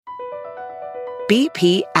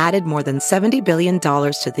BP added more than $70 billion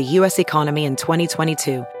to the U.S. economy in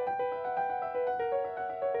 2022.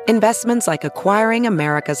 Investments like acquiring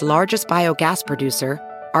America's largest biogas producer,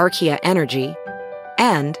 Archaea Energy,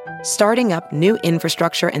 and starting up new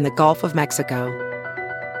infrastructure in the Gulf of Mexico.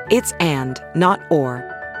 It's and, not or.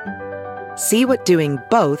 See what doing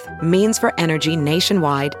both means for energy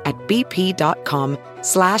nationwide at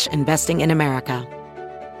bp.com/investing in America.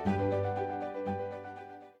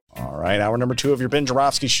 All right, hour number 2 of your Ben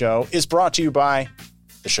Joravsky Show is brought to you by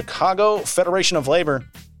the Chicago Federation of Labor,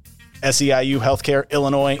 SEIU Healthcare,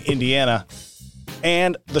 Illinois, Indiana,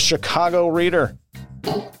 and the Chicago Reader.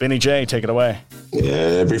 Benny J, take it away.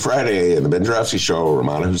 Every Friday in the Ben Joravsky Show,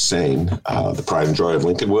 Rummana Hussain, the pride and joy of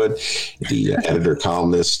Lincolnwood, the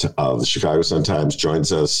editor-columnist of the Chicago Sun-Times,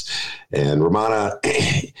 joins us. And Rummana,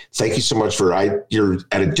 thank you so much you're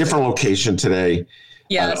at a different location today.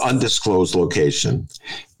 Yes. An undisclosed location,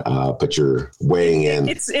 but you're weighing in.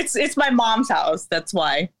 It's my mom's house. That's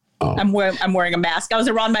why I'm wearing a mask. I was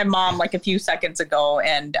around my mom like a few seconds ago,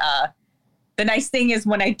 and the nice thing is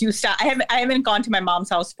when I do stop, I haven't gone to my mom's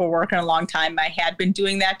house for work in a long time. I had been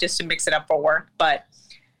doing that just to mix it up for work, but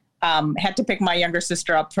had to pick my younger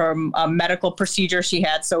sister up from a medical procedure she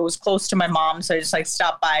had, so it was close to my mom. So I just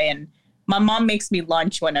stopped by, and my mom makes me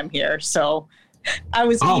lunch when I'm here, so. I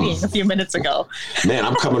was eating a few minutes ago. Man,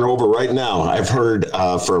 I'm coming over right now. I've heard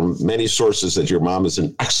from many sources that your mom is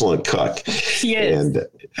an excellent cook. She is. And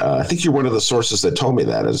I think you're one of the sources that told me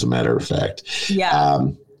that, as a matter of fact. Yeah.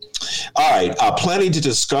 All right. Plenty to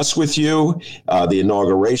discuss with you. The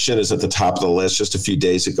inauguration is at the top of the list just a few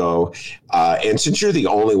days ago. And since you're the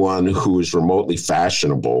only one who is remotely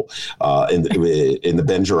fashionable in the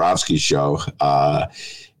Ben Joravsky Show,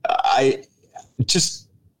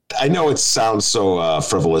 I know it sounds so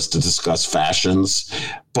frivolous to discuss fashions,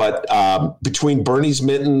 but between Bernie's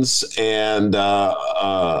mittens and who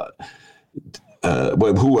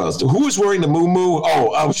else? Who was wearing the muumuu?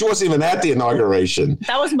 Oh, she wasn't even at the inauguration.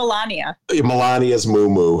 That was Melania. Melania's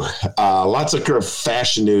muumuu. Lots of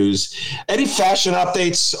fashion news. Any fashion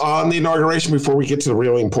updates on the inauguration before we get to the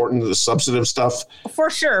really important, the substantive stuff? For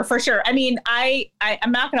sure. I mean,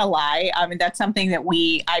 I'm not going to lie. I mean, that's something that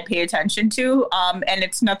I pay attention to, and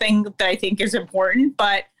it's nothing that I think is important,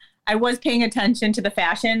 but I was paying attention to the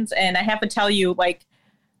fashions, and I have to tell you,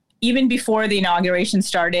 even before the inauguration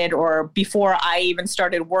started or before I even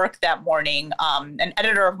started work that morning, an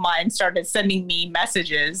editor of mine started sending me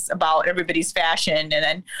messages about everybody's fashion. And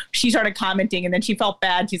then she started commenting, and then she felt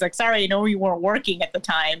bad. She's like, sorry, I know you weren't working at the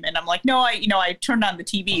time. And I'm like, no, I turned on the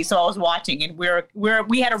TV. So I was watching, and we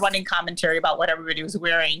had a running commentary about what everybody was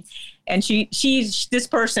wearing. And she's this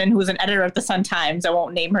person who's an editor at the Sun-Times, I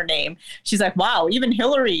won't name her name. She's like, wow, even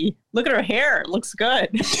Hillary, look at her hair, it looks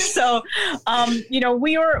good. So,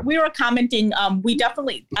 we were commenting. We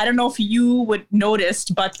definitely, I don't know if you would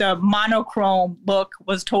noticed, but the monochrome look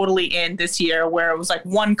was totally in this year, where it was like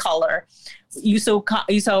one color. You saw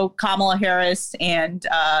Kamala Harris and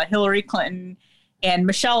Hillary Clinton and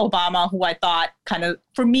Michelle Obama, who I thought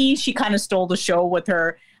for me, she kind of stole the show with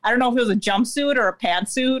her. I don't know if it was a jumpsuit or a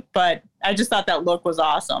pantsuit, but I just thought that look was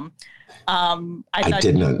awesome. I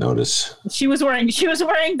did not notice. She was wearing this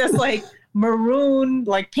maroon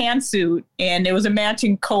pantsuit, and it was a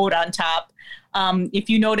matching coat on top. If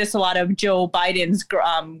you notice, a lot of Joe Biden's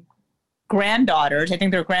granddaughters, I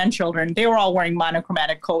think their grandchildren, they were all wearing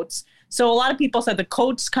monochromatic coats. So a lot of people said the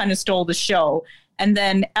coats kind of stole the show. And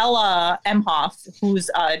then Ella Emhoff, who's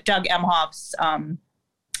Doug Emhoff's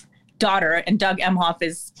daughter, and Doug Emhoff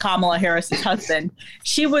is Kamala Harris's husband.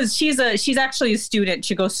 She's actually a student.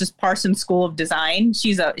 She goes to Parsons School of Design.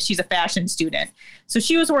 She's a fashion student. So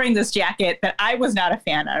she was wearing this jacket that I was not a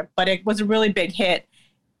fan of, but it was a really big hit.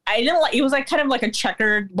 I didn't like. It was kind of like a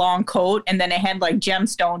checkered long coat, and then it had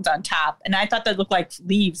gemstones on top, and I thought that looked like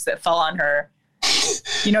leaves that fell on her.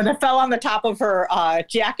 That fell on the top of her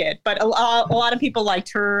jacket. But a lot of people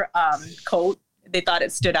liked her coat. They thought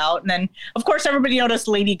it stood out. And then, of course, everybody noticed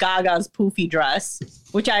Lady Gaga's poofy dress,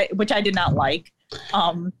 which I did not like.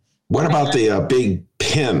 What about the big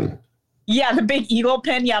pin? Yeah, the big eagle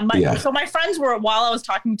pin. Yeah. So my friends were, while I was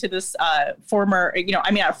talking to this former, not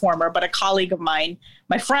a former, but a colleague of mine,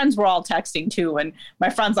 my friends were all texting too. And my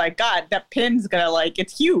friend's like, God, that pin's gonna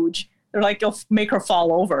it's huge. They're like, it'll make her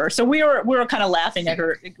fall over. So we were kind of laughing at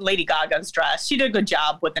her, Lady Gaga's dress. She did a good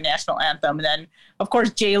job with the national anthem. And then, of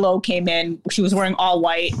course, J-Lo came in. She was wearing all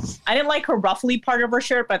white. I didn't like her ruffly part of her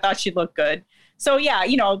shirt, but I thought she looked good. So, yeah,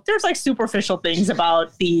 there's superficial things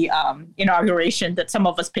about the inauguration that some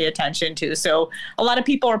of us pay attention to. So a lot of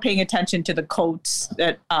people are paying attention to the coats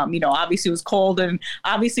that, obviously it was cold. And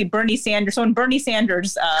obviously Bernie Sanders. So when Bernie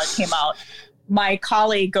Sanders came out, my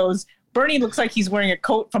colleague goes, Bernie looks like he's wearing a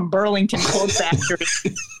coat from Burlington Coat Factory.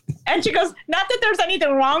 And she goes, not that there's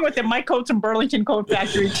anything wrong with it. My coat's from Burlington Coat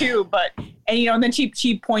Factory too. But, and then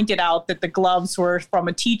she pointed out that the gloves were from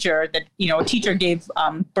a teacher that, a teacher gave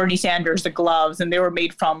Bernie Sanders the gloves, and they were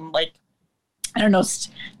made from like, I don't know,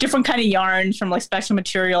 different kind of yarns from like special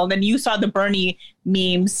material. And then you saw the Bernie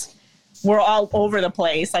memes were all over the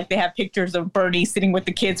place. Like they have pictures of Bernie sitting with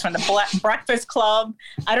the kids from the Breakfast Club.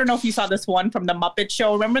 I don't know if you saw this one from the Muppet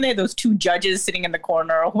Show. Remember they had those two judges sitting in the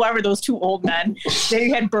corner, or whoever, those two old men. They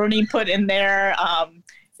had Bernie put in there.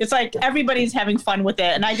 It's like everybody's having fun with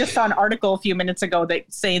it. And I just saw an article a few minutes ago that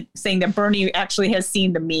saying that Bernie actually has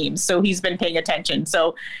seen the memes. So he's been paying attention.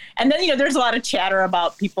 So, and then, there's a lot of chatter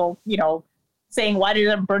about people, saying, why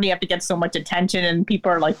did Bernie have to get so much attention? And people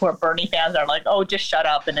are like, who are Bernie fans are like, oh, just shut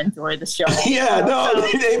up and enjoy the show.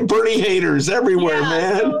 Bernie haters everywhere,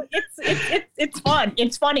 man. So it's fun.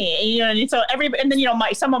 It's funny. And so and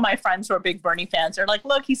then, some of my friends who are big Bernie fans are like,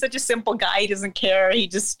 look, he's such a simple guy. He doesn't care. He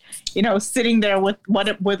just, sitting there with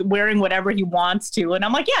wearing whatever he wants to. And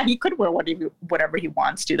I'm like, yeah, he could wear whatever he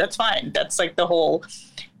wants to. That's fine. That's like the whole,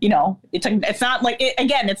 it's not like,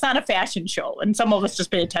 it's not a fashion show, and some of us just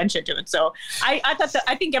pay attention to it. So I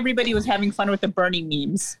think everybody was having fun with the Bernie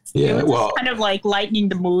memes. Yeah, it was kind of like lightening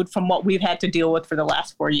the mood from what we've had to deal with for the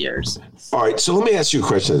last 4 years. All right, so let me ask you a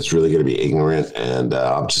question that's really going to be ignorant, and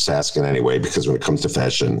I'm just asking anyway, because when it comes to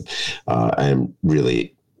fashion, I'm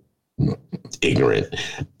really ignorant.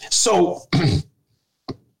 So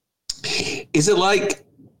is it like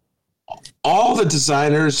all the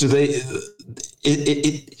designers,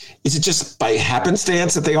 is it just by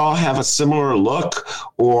happenstance that they all have a similar look,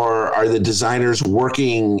 or are the designers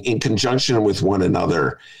working in conjunction with one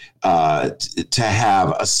another to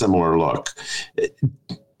have a similar look?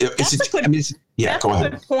 That's a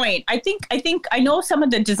good point. I think I know some of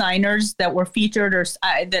the designers that were featured, or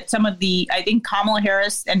that some of I think Kamala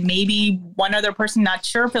Harris and maybe one other person, not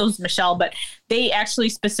sure if it was Michelle, but they actually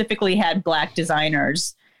specifically had Black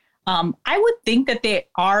designers. I would think that they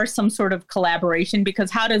are some sort of collaboration, because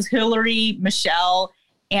how does Hillary, Michelle,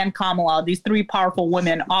 and Kamala, these three powerful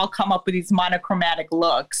women, all come up with these monochromatic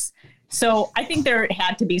looks? So I think there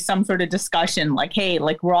had to be some sort of discussion like, hey,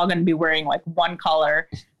 like we're all going to be wearing like one color,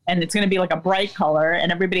 and it's going to be like a bright color, and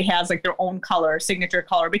everybody has like their own color, signature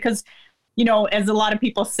color, because as a lot of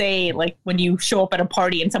people say, like when you show up at a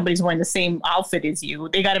party and somebody's wearing the same outfit as you,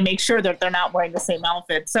 they got to make sure that they're not wearing the same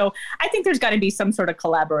outfit. So I think there's got to be some sort of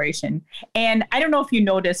collaboration. And I don't know if you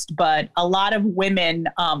noticed, but a lot of women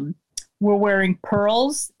were wearing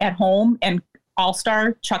pearls at home and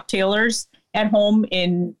all-star Chuck Taylors at home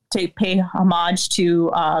to pay homage to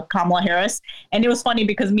Kamala Harris. And it was funny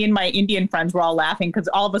because me and my Indian friends were all laughing because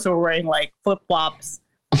all of us were wearing like flip-flops.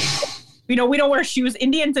 We don't wear shoes.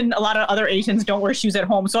 Indians and a lot of other Asians don't wear shoes at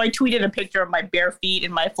home. So I tweeted a picture of my bare feet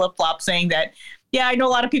in my flip-flops saying that, yeah, I know a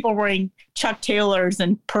lot of people are wearing Chuck Taylors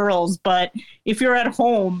and pearls, but if you're at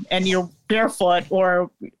home and you're barefoot or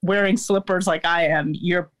wearing slippers like I am,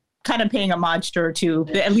 you're kind of paying homage to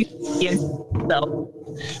at least Indians. So.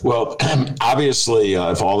 Well, obviously,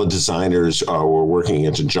 if all the designers were working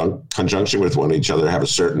in conjunction with one another, have a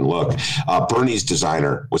certain look. Bernie's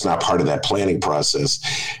designer was not part of that planning process,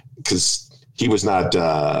 because he was not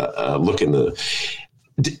looking to.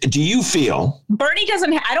 Do you feel Bernie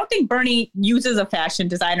doesn't? I don't think Bernie uses a fashion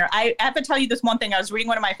designer. I have to tell you this one thing. I was reading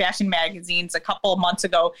one of my fashion magazines a couple of months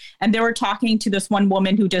ago, and they were talking to this one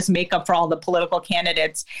woman who does makeup for all the political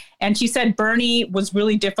candidates, and she said Bernie was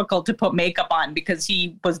really difficult to put makeup on because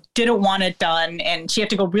he didn't want it done, and she had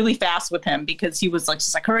to go really fast with him because he was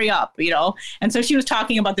just like hurry up, And so she was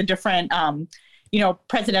talking about the different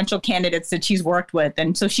presidential candidates that she's worked with.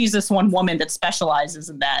 And so she's this one woman that specializes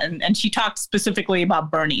in that. And she talked specifically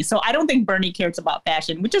about Bernie. So I don't think Bernie cares about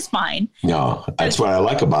fashion, which is fine. No, that's what I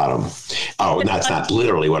like about him. Oh, that's not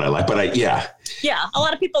literally what I like, but yeah. Yeah, a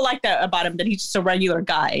lot of people like that about him, that he's just a regular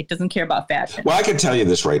guy, doesn't care about fashion. Well, I can tell you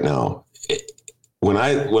this right now. When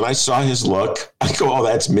I saw his look, I go, oh,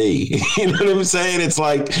 that's me. You know what I'm saying? It's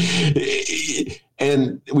like,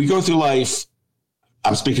 and we go through life.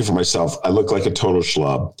 I'm speaking for myself. I look like a total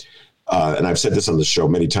schlub. And I've said this on the show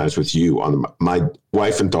many times with you. My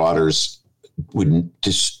wife and daughters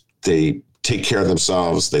they take care of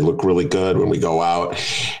themselves. They look really good when we go out.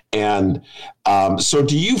 And so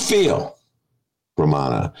do you feel,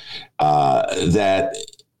 Rummana, that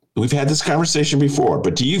we've had this conversation before,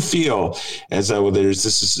 but do you feel as though this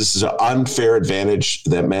is an unfair advantage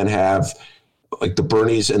that men have, like the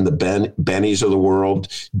Bernies and the Bennies of the world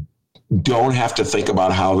don't have to think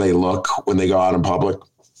about how they look when they go out in public?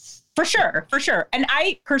 For sure. And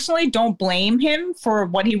I personally don't blame him for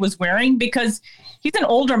what he was wearing because he's an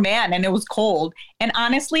older man and it was cold. And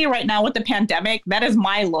honestly, right now with the pandemic, that is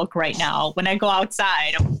my look right now. When I go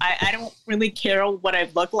outside, I don't really care what I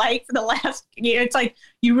look like for the last year. It's like,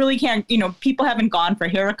 you really can't, people haven't gone for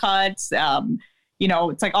haircuts.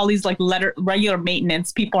 It's like all these like regular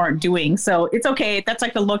maintenance people aren't doing. So it's okay. That's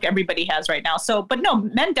like the look everybody has right now. So, but no,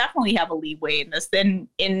 men definitely have a leeway in this. Then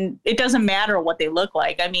it doesn't matter what they look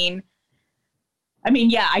like. I mean,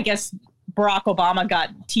 yeah, I guess Barack Obama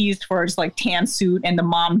got teased for his like tan suit and the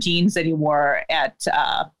mom jeans that he wore at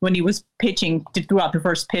when he was pitching throughout the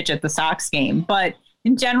first pitch at the Sox game. But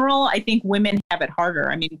in general, I think women have it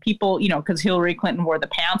harder. I mean, people, because Hillary Clinton wore the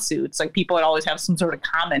pantsuits, like people would always have some sort of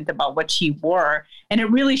comment about what she wore. And it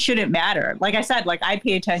really shouldn't matter. Like I said, like I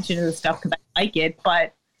pay attention to this stuff because I like it.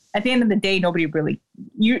 But at the end of the day, nobody really,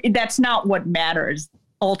 that's not what matters.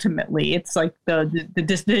 Ultimately, it's like the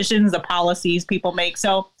decisions, the policies people make.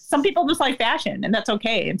 So some people just like fashion and that's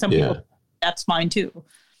okay. And some people, that's fine too.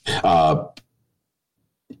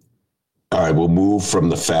 All right, we'll move from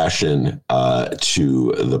the fashion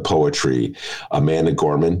to the poetry. Amanda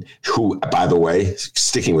Gorman, who, by the way,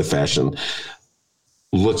 sticking with fashion,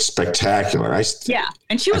 looks spectacular.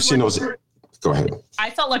 And she was. Go ahead.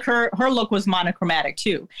 I felt like her look was monochromatic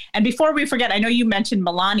too. And before we forget, I know you mentioned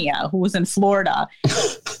Melania, who was in Florida.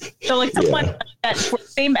 So like someone that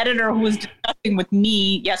same editor who was discussing with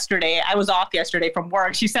me yesterday, I was off yesterday from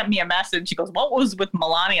work. She sent me a message. She goes, "What was with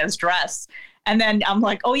Melania's dress?" And then I'm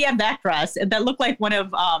like, "Oh yeah, that dress." And that looked like one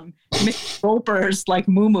of Miss Roper's like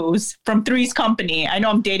muumuus from Three's Company. I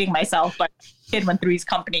know I'm dating myself, but kid when Three's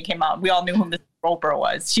Company came out, we all knew who Miss Roper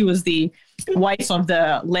was. She was the wife of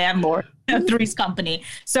the landlord of Three's Company.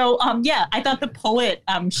 So I thought the poet,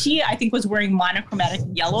 she I think was wearing monochromatic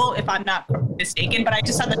yellow, if I'm not mistaken. But I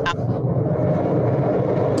just saw the top.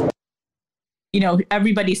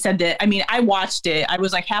 Everybody said that. I mean, I watched it. I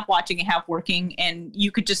was like half watching and half working, and you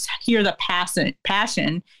could just hear the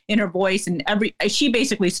passion in her voice. And she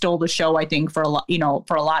basically stole the show, I think, for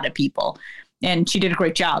a lot of people. And she did a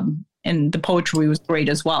great job. And the poetry was great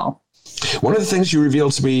as well. One of the things you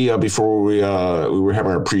revealed to me before we were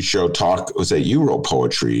having our pre-show talk was that you wrote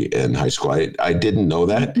poetry in high school. I didn't know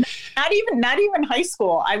that. Not even high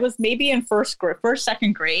school. I was maybe in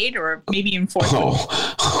second grade, or maybe in fourth.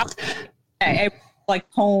 Oh. I like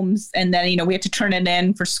poems, and then we had to turn it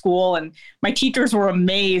in for school, and my teachers were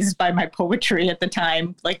amazed by my poetry at the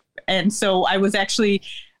time. And so I was actually.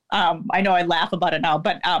 I know I laugh about it now,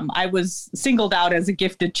 but I was singled out as a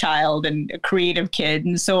gifted child and a creative kid.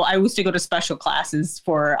 And so I used to go to special classes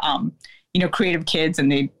for, creative kids,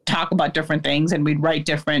 and they'd talk about different things and we'd write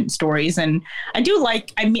different stories. And I do I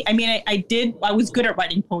was good at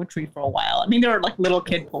writing poetry for a while. I mean, there were like little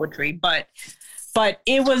kid poetry, but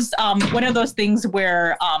it was one of those things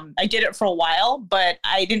where I did it for a while, but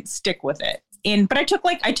I didn't stick with it. But I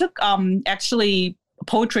took actually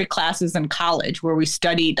poetry classes in college where we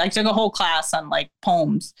studied. I took a whole class on like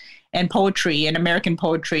poems and poetry and American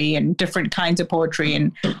poetry and different kinds of poetry.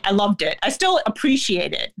 And I loved it. I still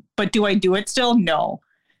appreciate it, but do I do it still? No.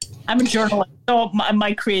 I'm a journalist, so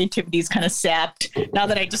my creativity is kind of sapped now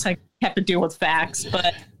that I just have to deal with facts.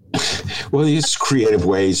 But well, these creative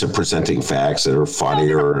ways of presenting facts that are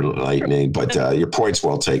funny or enlightening, but your point's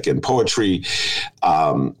well taken. Poetry,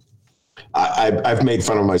 I've made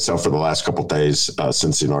fun of myself for the last couple of days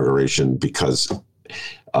since the inauguration because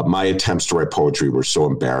my attempts to write poetry were so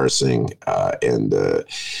embarrassing, and that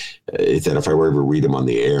if I were ever read them on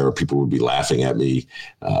the air, people would be laughing at me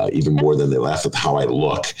even more than they laugh at how I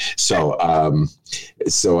look. So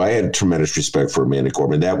I had tremendous respect for Amanda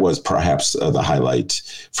Gorman. That was perhaps the highlight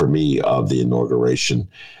for me of the inauguration.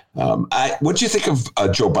 What do you think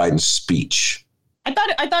of Joe Biden's speech? I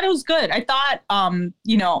thought it was good. I thought,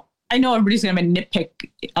 I know everybody's going to nitpick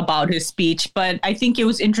about his speech, but I think it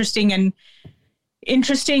was interesting. And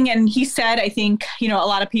he said, I think, a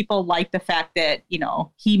lot of people like the fact that,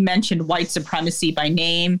 he mentioned white supremacy by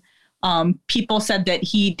name. People said that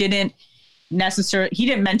he didn't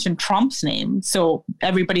mention Trump's name. So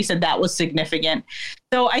everybody said that was significant.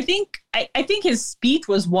 So I think his speech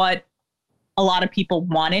was what a lot of people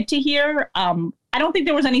wanted to hear. I don't think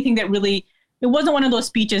there was anything that really, it wasn't one of those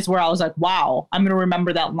speeches where I was like, wow, I'm going to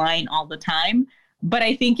remember that line all the time. But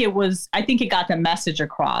I think it got the message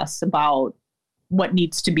across about what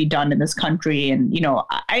needs to be done in this country. And,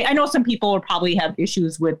 I know some people will probably have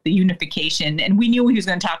issues with the unification, and we knew he was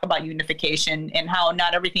going to talk about unification and how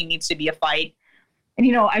not everything needs to be a fight.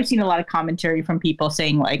 And, I've seen a lot of commentary from people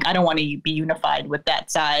saying like, I don't want to be unified with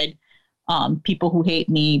that side. people who hate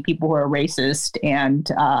me, people who are racist. And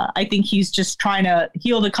I think he's just trying to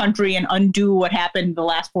heal the country and undo what happened the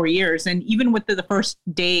last 4 years. And even with the first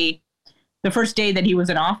day that he was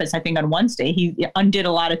in office, I think on Wednesday, he undid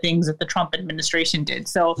a lot of things that the Trump administration did.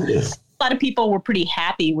 So a lot of people were pretty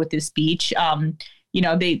happy with his speech.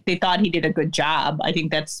 They thought he did a good job. I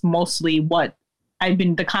think that's mostly what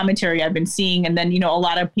the commentary I've been seeing. And then, a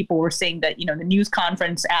lot of people were saying that, the news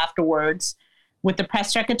conference afterwards with the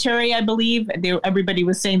press secretary, I believe, everybody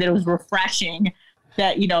was saying that it was refreshing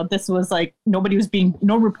that, this was like no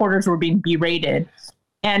reporters were being berated.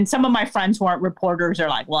 And some of my friends who aren't reporters are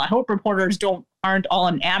like, well, I hope reporters aren't all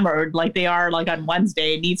enamored like they are like on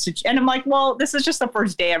Wednesday. And I'm like, well, this is just the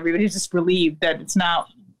first day. Everybody's just relieved that it's not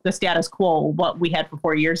the status quo, what we had for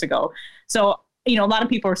 4 years ago. So, a lot of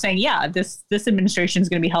people are saying, yeah, this administration is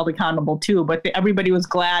going to be held accountable too. But everybody was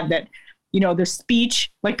glad that, the speech,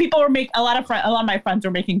 like people were a lot of my friends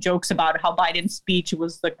were making jokes about how Biden's speech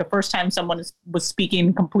was like the first time someone was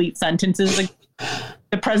speaking complete sentences, like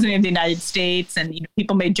the president of the United States. And,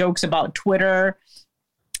 people made jokes about Twitter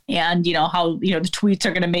and, how, the tweets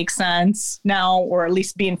are going to make sense now, or at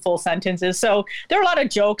least be in full sentences. So there are a lot of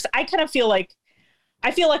jokes. I feel like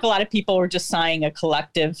a lot of people were just sighing a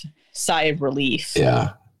collective sigh of relief.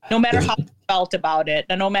 Yeah. No matter how they felt about it,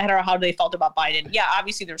 and no matter how they felt about Biden. Yeah,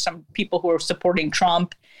 obviously there's some people who are supporting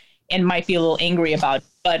Trump and might be a little angry about it.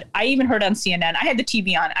 But I even heard on CNN, I had the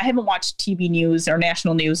TV on. I haven't watched TV news or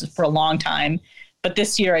national news for a long time. But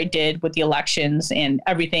this year I did with the elections and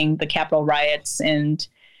everything, the Capitol riots and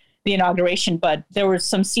the inauguration. But there was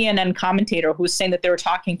some CNN commentator who was saying that they were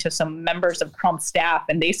talking to some members of Trump's staff,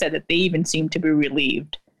 and they said that they even seemed to be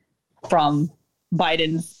relieved from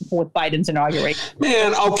Biden's inauguration.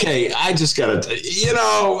 Man, okay, I just gotta,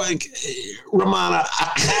 Rummana,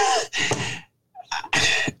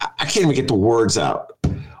 I can't even get the words out.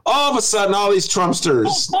 All of a sudden, all these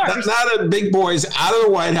Trumpsters, not a big boys out of the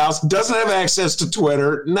White House, doesn't have access to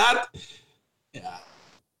Twitter,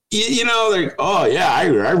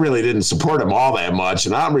 I really didn't support him all that much.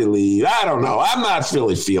 And I don't know. I'm not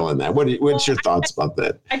really feeling that. What's your thoughts about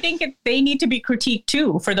that? I think they need to be critiqued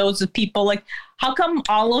too, for those people. Like, how come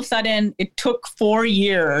all of a sudden it took 4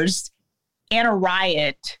 years and a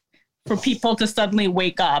riot for people to suddenly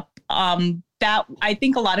wake up? That I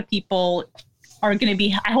think a lot of people are going to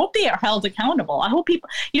be, I hope they are held accountable. I hope people,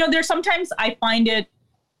 there's sometimes I find it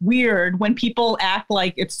weird when people act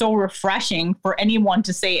like it's so refreshing for anyone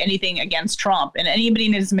to say anything against Trump, and anybody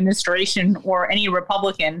in his administration or any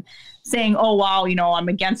Republican saying, oh, wow, I'm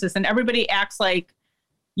against this. And everybody acts like,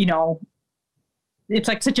 it's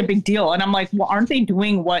like such a big deal. And I'm like, well, aren't they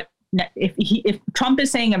doing if Trump is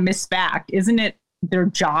saying a misfact, isn't it their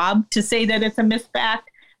job to say that it's a misfact?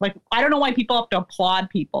 Like, I don't know why people have to applaud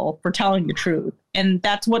people for telling the truth. And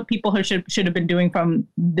that's what people should have been doing from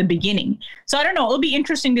the beginning. So I don't know. It'll be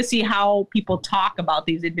interesting to see how people talk about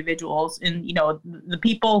these individuals and, the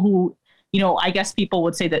people who, I guess people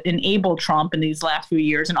would say that enabled Trump in these last few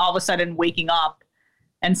years, and all of a sudden waking up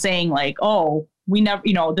and saying like, oh, we never,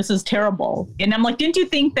 this is terrible. And I'm like, didn't you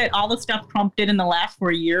think that all the stuff Trump did in the last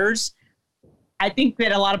 4 years, I think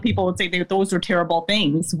that a lot of people would say that those were terrible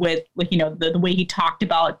things with the way he talked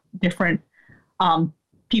about different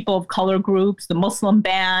people of color groups, the Muslim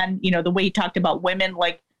ban, the way he talked about women.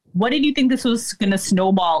 Like, what did you think this was going to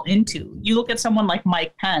snowball into? You look at someone like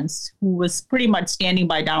Mike Pence, who was pretty much standing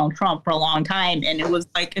by Donald Trump for a long time. And it was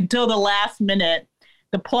like until the last minute,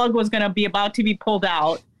 the plug was going to be about to be pulled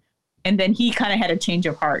out. And then he kind of had a change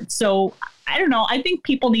of heart. So I don't know. I think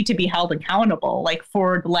people need to be held accountable, like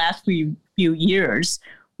for the last few years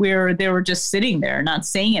where they were just sitting there, not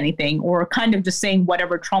saying anything, or kind of just saying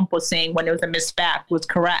whatever Trump was saying when it was a misfact was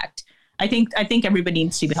correct. I think everybody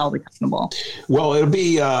needs to be held accountable. Well, it'll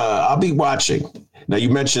be, I'll be watching. Now, you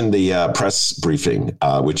mentioned the press briefing,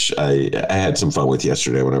 which I had some fun with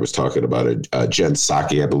yesterday when I was talking about it. Jen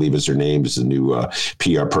Psaki, I believe is her name, is the new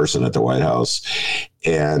PR person at the White House.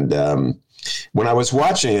 And when I was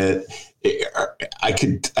watching it, I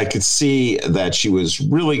could see that she was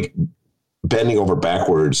really bending over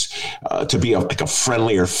backwards to be like a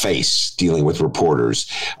friendlier face dealing with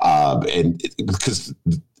reporters. And because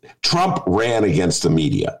Trump ran against the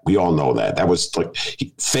media. We all know that. That was like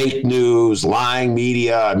fake news, lying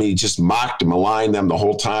media. I mean, he just mocked and maligned them the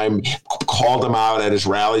whole time, called them out at his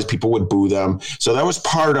rallies. People would boo them. So that was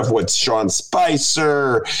part of what Sean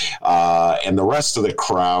Spicer and the rest of the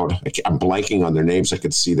crowd, I'm blanking on their names. I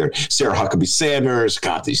could see there. Sarah Huckabee Sanders.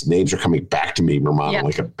 God, these names are coming back to me, Rummana,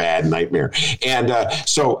 like a bad nightmare. And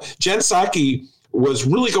so Jen Psaki was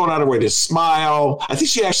really going out of her way to smile. I think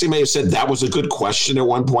she actually may have said that was a good question at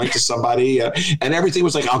one point to somebody, and everything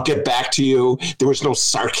was like, I'll get back to you. There was no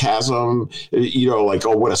sarcasm, like,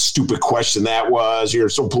 oh, what a stupid question that was. You're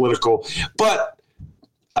so political. But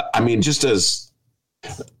I mean, just as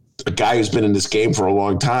a guy who's been in this game for a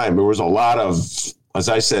long time, there was a lot of, as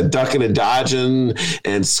I said, ducking and dodging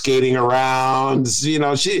and skating around. She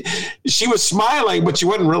was smiling, but she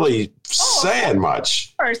wasn't really saying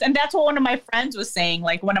much. First, and that's what one of my friends was saying.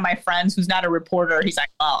 Like, one of my friends who's not a reporter, he's like,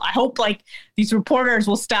 well, I hope like these reporters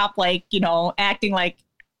will stop acting like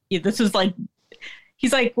this is like.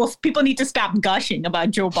 He's like, well, people need to stop gushing about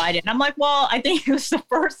Joe Biden. I'm like, well, I think it was the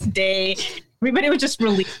first day. Everybody was just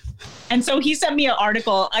relieved. And so he sent me an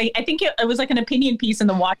article. I think it was like an opinion piece in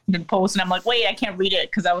the Washington Post. And I'm like, wait, I can't read it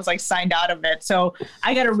because I was like signed out of it. So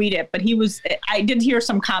I got to read it. But I did hear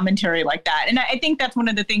some commentary like that. And I think that's one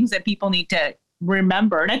of the things that people need to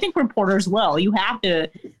remember. And I think reporters will. You have to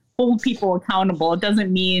hold people accountable. It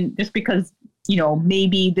doesn't mean just because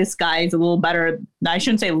maybe this guy is a little better. I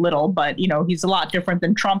shouldn't say little, but, he's a lot different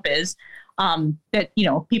than Trump is, that,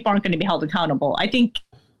 people aren't going to be held accountable. I think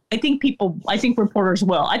reporters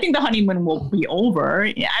will. I think the honeymoon will be over.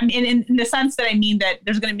 I mean, in the sense that I mean that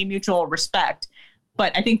there's going to be mutual respect.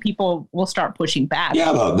 But I think people will start pushing back.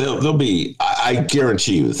 Yeah, they'll be. I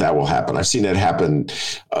guarantee you that will happen. I've seen that happen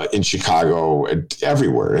in Chicago,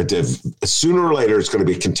 everywhere. Sooner or later, it's going to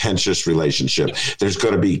be a contentious relationship. Yeah. There's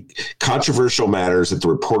going to be controversial matters that the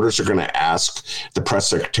reporters are going to ask the press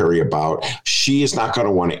secretary about. She is not going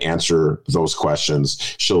to want to answer those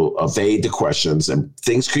questions. She'll evade the questions, and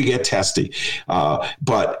things could get testy.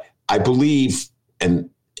 But I believe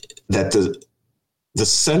that the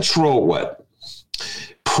central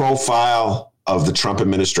profile of the Trump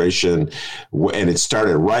administration, and it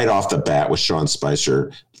started right off the bat with Sean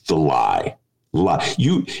Spicer, the lie.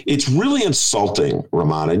 It's really insulting,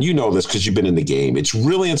 Rummana, and you know this because you've been in the game. It's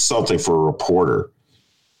really insulting for a reporter,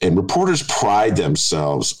 and reporters pride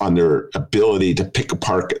themselves on their ability to pick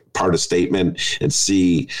apart a statement and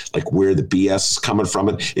see like where the BS is coming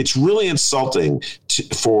from. It's really insulting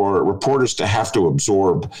for reporters to have to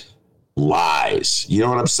absorb lies. You know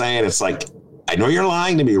what I'm saying? It's like, I know you're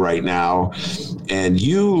lying to me right now, and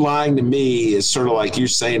you lying to me is sort of like you're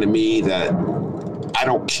saying to me that I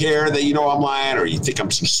don't care that I'm lying, or you think I'm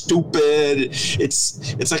so stupid.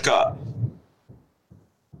 It's like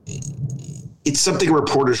it's something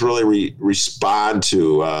reporters really respond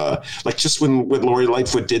to, like just when Lori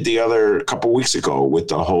Lightfoot did the other couple weeks ago with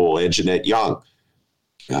the whole Anjanette Young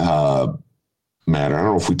matter. I don't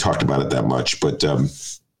know if we talked about it that much, but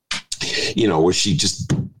where she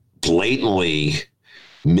just blatantly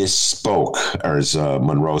misspoke, or as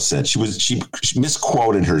Monroe said, she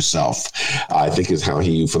misquoted herself, I think is how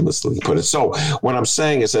he euphemistically put it. So what I'm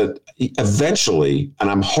saying is that eventually,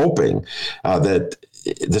 and I'm hoping that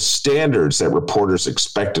the standards that reporters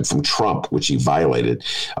expected from Trump, which he violated,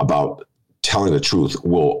 about telling the truth,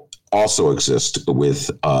 will also exist with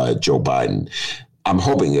Joe Biden. I'm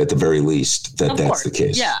hoping at the very least that's the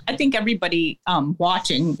case. Yeah, I think everybody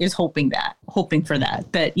watching is hoping for that,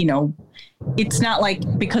 it's not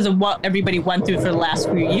like because of what everybody went through for the last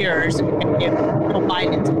few years, Joe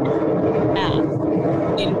Biden's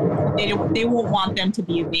they won't want them to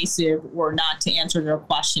be evasive or not to answer their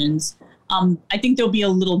questions. I think there'll be a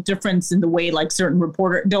little difference in the way like certain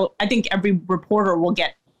I think every reporter will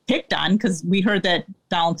get picked on, because we heard that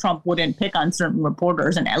Donald Trump wouldn't pick on certain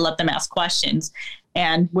reporters and let them ask questions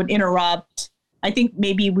and would interrupt. I think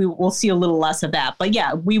maybe we will see a little less of that. But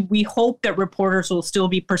yeah, we hope that reporters will still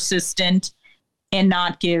be persistent and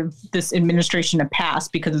not give this administration a pass,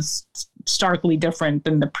 because it's starkly different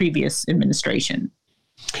than the previous administration.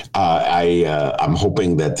 I'm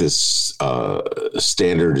hoping that this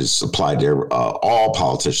standard is applied to all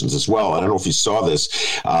politicians as well. I don't know if you saw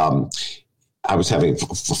this. I was having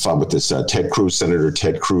fun with this Senator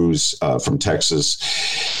Ted Cruz from Texas.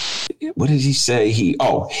 What did he say?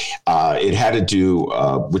 It had to do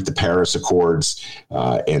with the Paris Accords.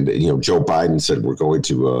 And Joe Biden said, we're going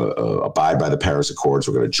to abide by the Paris Accords.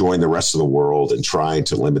 We're going to join the rest of the world in trying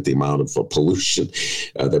to limit the amount of pollution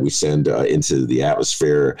that we send into the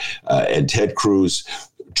atmosphere. And Ted Cruz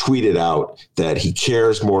tweeted out that he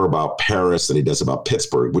cares more about Paris than he does about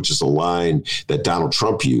Pittsburgh, which is a line that Donald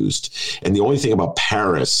Trump used. And the only thing about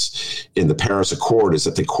Paris in the Paris Accord is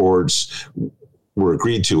that the accords were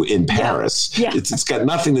agreed to in Paris. Yeah. It's got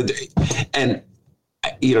nothing to do. And,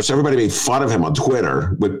 so everybody made fun of him on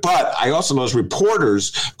Twitter. But I also know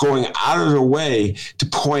reporters going out of their way to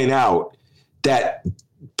point out that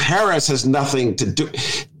Paris has nothing to do.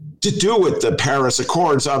 to do with the Paris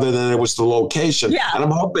Accords other than it was the location. Yeah. And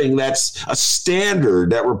I'm hoping that's a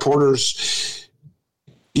standard that reporters,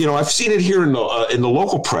 I've seen it here in the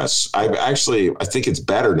local press. I think it's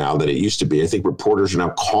better now than it used to be. I think reporters are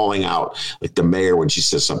now calling out like the mayor when she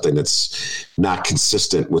says something that's not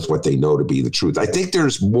consistent with what they know to be the truth. I think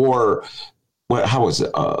there's more, how is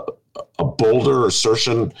it? A bolder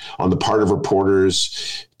assertion on the part of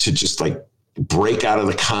reporters to just like break out of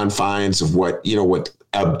the confines of what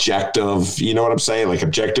objective, you know what I'm saying? Like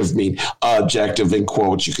objective mean objective in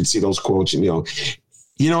quotes. You can see those quotes and,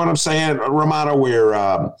 you know what I'm saying, Rummana, where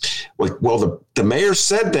the mayor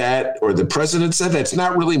said that, or the president said that. It's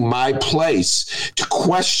not really my place to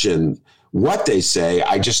question what they say.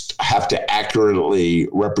 I just have to accurately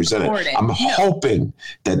represent it. I'm hoping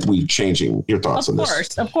that we're changing. Your thoughts on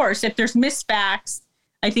this? Of course. If there's misfacts,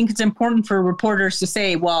 I think it's important for reporters to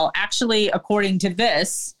say, well, actually, according to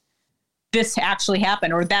this actually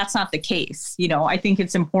happened, or that's not the case. I think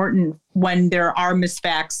it's important when there are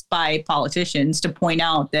misfacts by politicians to point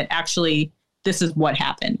out that actually this is what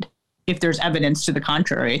happened. If there's evidence to the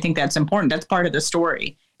contrary, I think that's important. That's part of the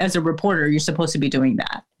story. As a reporter, you're supposed to be doing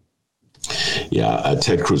that. Yeah,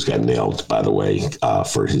 Ted Cruz got nailed, by the way,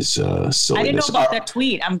 for his silliness. I didn't know about that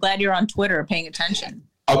tweet. I'm glad you're on Twitter paying attention.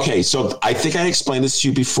 Okay, so I think I explained this to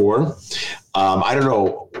you before. I don't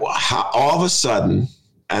know how all of a sudden,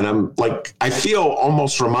 and I'm like, I feel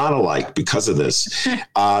almost Rummana-like because of this,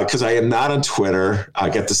 because I am not on Twitter. I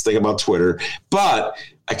got this thing about Twitter, but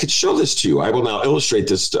I could show this to you. I will now illustrate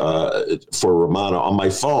this for Rummana on my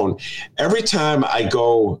phone. Every time I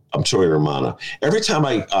go, I'm showing Rummana. Every time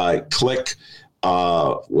I click,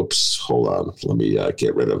 hold on. Let me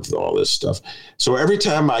get rid of all this stuff. So every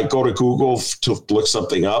time I go to Google to look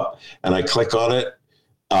something up and I click on it,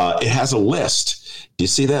 it has a list. Do you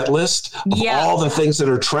see that list of all the things that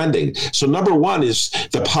are trending? So number one is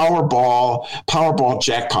the Powerball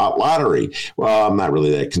jackpot lottery. Well, I'm not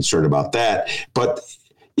really that concerned about that, but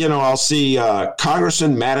I'll see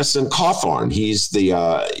Congressman Madison Cawthorn. He's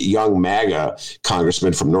the young MAGA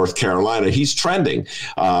congressman from North Carolina. He's trending.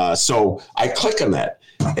 So I click on that.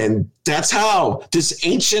 And that's how this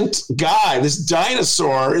ancient guy, this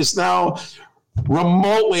dinosaur, is now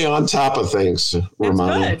remotely on top of things.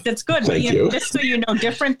 That's good. Thank you. Just so you know,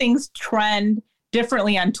 different things trend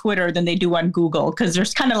differently on Twitter than they do on Google, because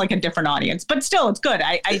there's kind of like a different audience. But still, it's good.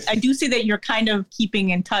 I do see that you're kind of keeping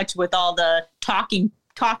in touch with all the talking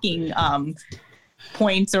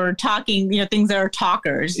points or talking, things that are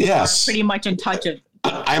talkers. Yes. You're pretty much in touch of.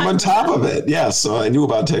 I'm on top of it. Yes. So I knew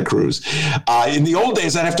about Ted Cruz. In the old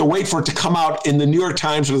days, I'd have to wait for it to come out in the New York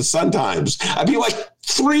Times or the Sun Times. I'd be like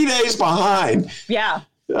 3 days behind. Yeah.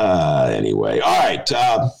 Anyway. All right.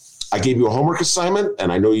 I gave you a homework assignment,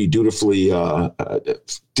 and I know you dutifully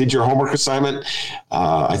did your homework assignment.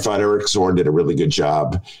 I thought Eric Zorn did a really good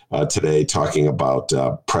job today talking about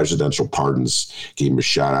presidential pardons. Gave him a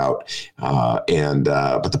shout out.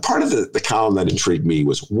 But the part of the column that intrigued me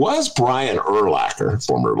was Brian Urlacher,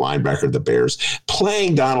 former linebacker of the Bears,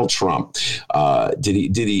 playing Donald Trump? Did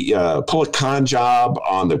he pull a con job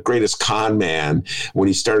on the greatest con man when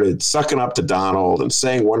he started sucking up to Donald and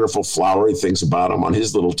saying wonderful flowery things about him on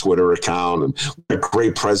his little Twitter account and what a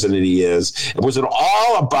great president he is? And was it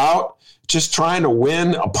all about just trying to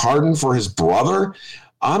win a pardon for his brother?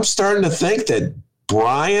 I'm starting to think that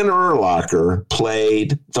Brian Urlacher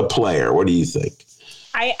played the player. What do you think?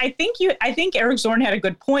 I think Eric Zorn had a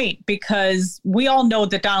good point, because we all know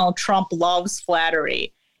that Donald Trump loves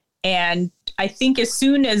flattery. And I think as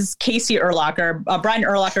soon as Casey Urlacher, Brian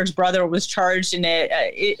Urlacher's brother, was charged in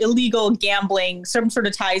illegal gambling, some sort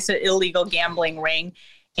of ties to illegal gambling ring,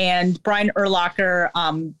 and Brian Urlacher,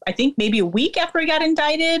 I think maybe a week after he got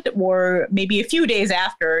indicted, or maybe a few days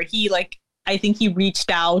after, I think he reached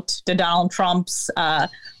out to Donald Trump's. I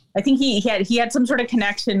think he had some sort of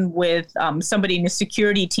connection with somebody in his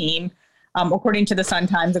security team, according to the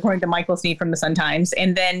Sun-Times, according to Michael Sneed from the Sun-Times,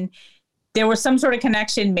 and then there was some sort of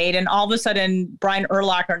connection made, and all of a sudden, Brian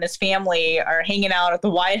Urlacher and his family are hanging out at the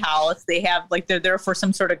White House. They have they're there for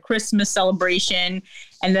some sort of Christmas celebration,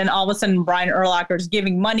 and then all of a sudden, Brian Urlacher is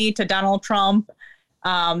giving money to Donald Trump.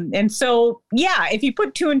 And so, if you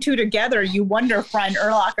put two and two together, you wonder if Brian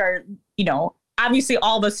Urlacher, obviously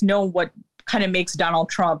all of us know what kind of makes Donald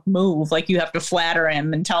Trump move. Like, you have to flatter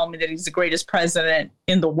him and tell him that he's the greatest president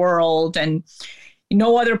in the world, and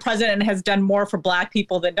no other president has done more for Black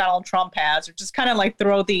people than Donald Trump has, or just kind of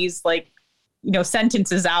throw these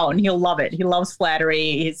sentences out, and he'll love it. He loves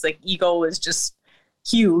flattery. His ego is just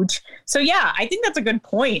huge. So yeah, I think that's a good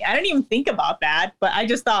point. I didn't even think about that, but I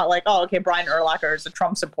just thought like, oh, okay, Brian Urlacher is a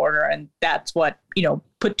Trump supporter, and that's what,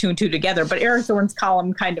 put two and two together. But Eric Thorne's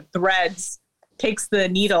column kind of takes the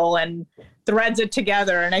needle and threads it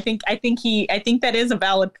together. And I think that is a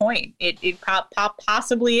valid point. It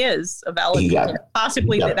possibly is a valid point.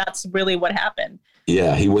 Possibly that's really what happened.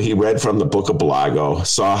 Yeah, he read from the book of Blago,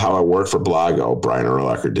 saw how it worked for Blago, Brian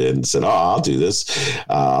Urlacher did, and said, I'll do this.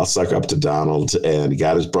 I'll suck up to Donald, and he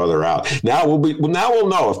got his brother out. Now we'll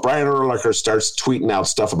know if Brian Urlacher starts tweeting out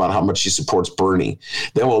stuff about how much he supports Bernie.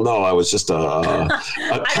 Then we'll know I was just a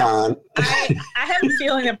con. I have a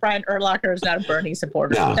feeling that Brian Urlacher is not a Bernie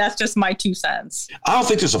supporter. No. That's just my 2 cents. I don't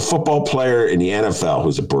think there's a football player in the NFL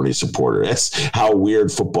who's a Bernie supporter. That's how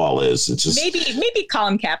weird football is. It's just maybe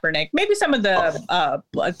Colin Kaepernick, maybe some of the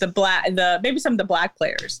maybe some of the black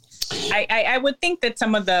players. I would think that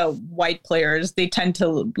some of the white players, they tend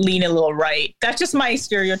to lean a little right. That's just my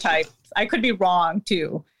stereotype. I could be wrong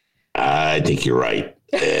too. I think you're right.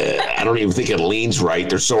 I don't even think it leans right.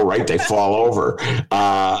 They're so right they fall over.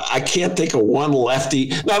 I can't think of one lefty.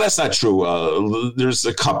 No, that's not true. There's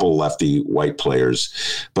a couple lefty white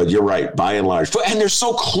players, but you're right, by and large. And they're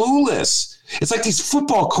so clueless. It's like these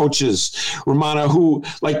football coaches, Rummana, who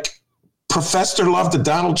profess their love to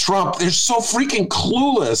Donald Trump. They're so freaking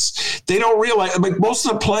clueless. They don't realize, most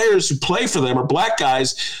of the players who play for them are black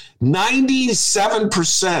guys,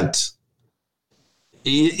 97%.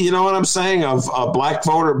 You know what I'm saying? Of black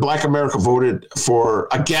America voted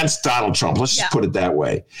against Donald Trump. Let's just put it that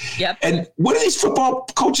way. Yep. And what are these football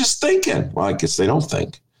coaches thinking? Well, I guess they don't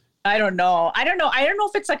think. I don't know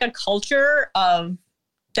if it's like a culture of,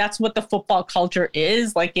 that's what the football culture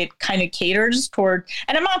is. Like it kind of caters toward,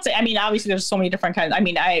 and I'm not saying, obviously there's so many different kinds.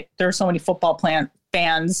 There's so many football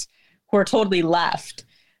fans who are totally left,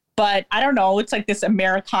 but I don't know. It's like this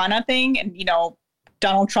Americana thing. And,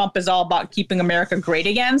 Donald Trump is all about keeping America great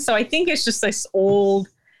again. So I think it's just this old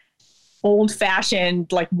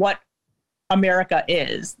fashioned, like what America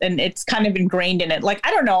is. And it's kind of ingrained in it. Like, I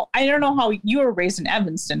don't know how you were raised in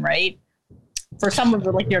Evanston, right? For some of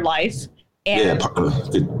your life. And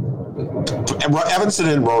Evanston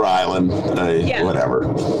in Rhode Island, whatever.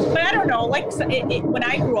 But I don't know. When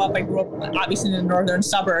I grew up obviously in the northern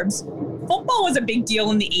suburbs. Football was a big deal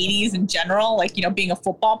in the 80s in general, being a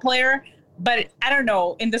football player. But I don't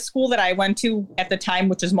know, in the school that I went to at the time,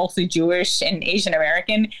 which is mostly Jewish and Asian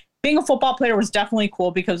American, being a football player was definitely cool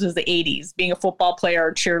because it was the 80s. Being a football player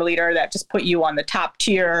or cheerleader, that just put you on the top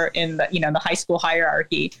tier in the, the high school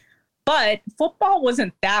hierarchy. But football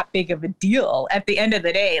wasn't that big of a deal at the end of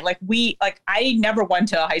the day. I never went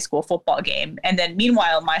to a high school football game. And then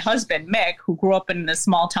meanwhile, my husband, Mick, who grew up in a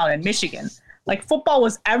small town in Michigan, football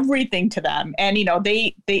was everything to them. And,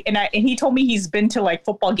 he told me he's been to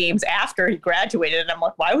football games after he graduated. And I'm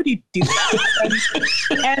like, why would you do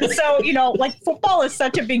that? and so, football is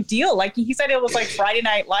such a big deal. He said it was Friday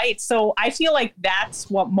Night Lights. So I feel like that's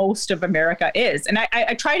what most of America is. And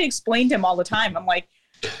I try to explain to him all the time. I'm like,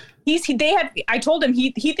 I told him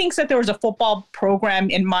he thinks that there was a football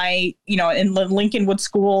program in my, in the Lincolnwood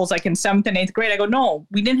schools, in 7th and 8th grade. I go, no,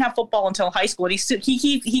 we didn't have football until high school. And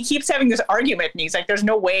he keeps having this argument, and he's like, there's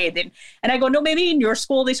no way. And I go, no, maybe in your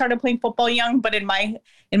school they started playing football young, but in my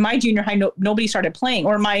junior high, nobody started playing,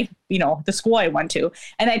 or the school I went to.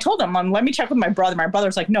 And I told him, let me check with my brother. My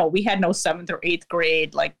brother's like, no, we had no 7th or 8th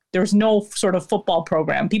grade. There's no sort of football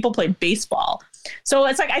program. People played baseball. So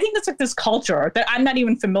it's I think it's this culture that I'm not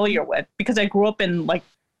even familiar with, because I grew up in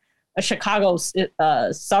a Chicago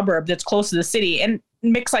suburb that's close to the city. And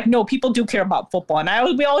Mick's no, people do care about football.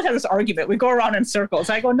 And we always have this argument. We go around in circles.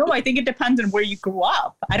 I go, no, I think it depends on where you grew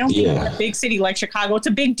up. I don't think in a big city like Chicago, it's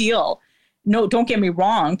a big deal. No, don't get me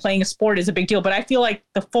wrong. Playing a sport is a big deal. But I feel like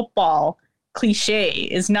the football cliche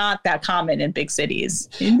is not that common in big cities.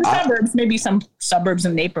 In the suburbs, maybe some suburbs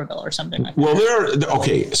in Naperville or something like that. Well,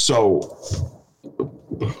 so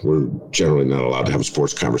we're generally not allowed to have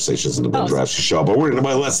sports conversations in the Ben Drafsky show, but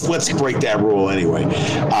let's break that rule anyway.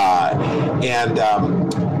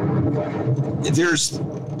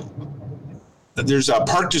 There's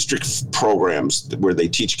Park District programs where they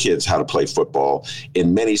teach kids how to play football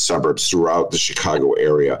in many suburbs throughout the Chicago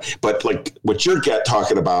area. But what you're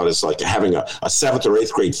talking about is having a 7th or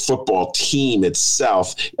 8th grade football team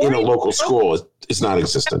itself in a local school. It's not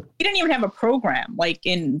existent. We didn't even have a program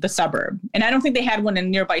in the suburb. And I don't think they had one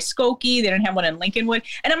in nearby Skokie. They didn't have one in Lincolnwood.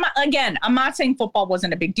 And I'm not saying football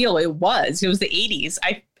wasn't a big deal. It was the 80s.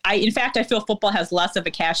 In fact, I feel football has less of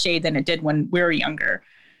a cachet than it did when we were younger.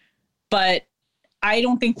 But I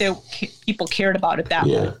don't think that people cared about it that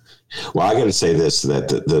much. Well, I got to say this, that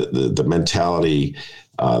the mentality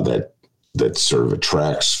that that sort of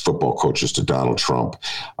attracts football coaches to Donald Trump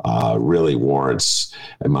really warrants,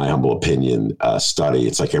 in my humble opinion, a study.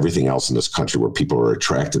 It's like everything else in this country where people are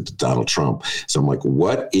attracted to Donald Trump. So I'm like,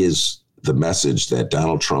 what is the message that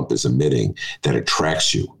Donald Trump is emitting that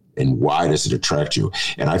attracts you? And why does it attract you?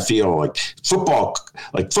 And I feel like football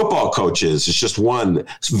coaches is just one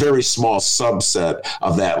very small subset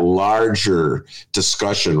of that larger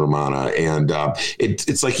discussion, Rummana. And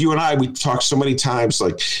it's like you and I, we talk so many times,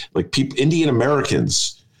 like people, Indian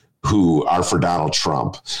Americans who are for Donald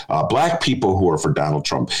Trump, Black people who are for Donald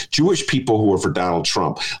Trump, Jewish people who are for Donald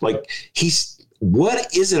Trump. Like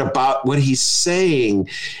what is it about what he's saying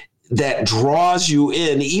that draws you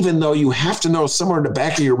in, even though you have to know somewhere in the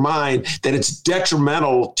back of your mind that it's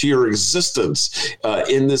detrimental to your existence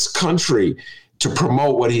in this country to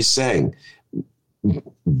promote what he's saying?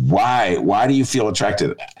 Why do you feel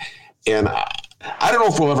attracted? And I don't know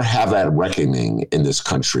if we'll ever have that reckoning in this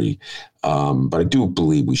country, but I do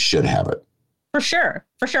believe we should have it. For sure.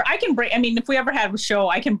 If we ever have a show,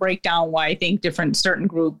 I can break down why I think certain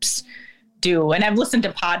groups do. And I've listened to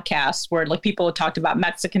podcasts where like people have talked about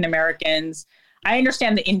Mexican Americans. I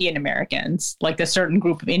understand the Indian Americans, like the certain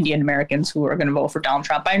group of Indian Americans who are going to vote for Donald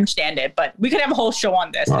Trump. I understand it, but we could have a whole show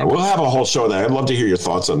on this. All right, we'll have a whole show on that. I'd love to hear your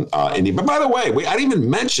thoughts on India. But by the way, I didn't even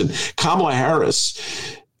mention Kamala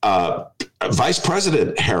Harris, Vice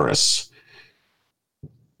President Harris.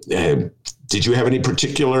 Did you have any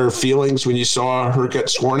particular feelings when you saw her get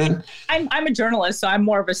sworn in? I'm a journalist, so I'm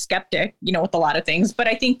more of a skeptic, with a lot of things. But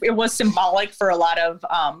I think it was symbolic for a lot of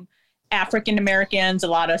African Americans, a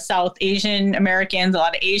lot of South Asian Americans, a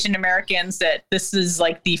lot of Asian Americans, that this is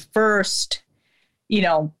like the first,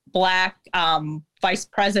 Black vice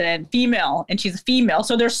president, female, and she's a female.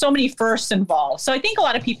 So there's so many firsts involved. So I think a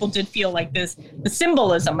lot of people did feel like the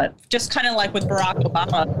symbolism, just kind of like with Barack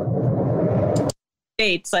Obama.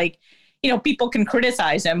 States, like, people can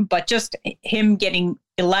criticize him, but just him getting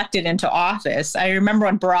elected into office. I remember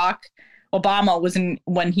when Barack Obama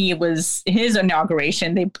when he was in his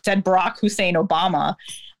inauguration, they said Barack Hussain Obama.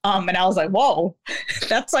 And I was like, whoa,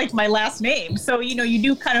 that's like my last name. So, you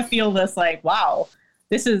do kind of feel this like, wow,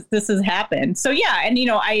 this has happened. So yeah. And,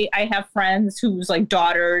 I have friends whose like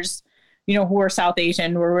daughters, who are South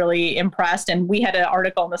Asian, were really impressed. And we had an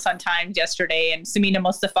article in the Sun Times yesterday, and Samina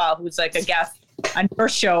Mustafa, who's like a guest on her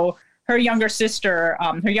show, her youngest sister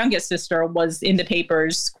was in the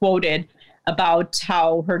papers quoted about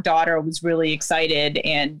how her daughter was really excited,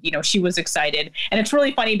 and, she was excited. And it's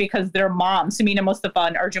really funny because their mom, Samina Mustafa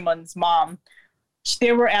and Arjuman's mom,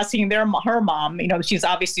 they were asking her mom, she's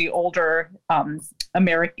obviously older,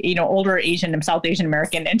 older Asian and South Asian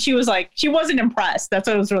American. And she was like, she wasn't impressed. That's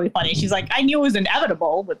what was really funny. She's like, I knew it was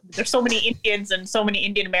inevitable, but there's so many Indians and so many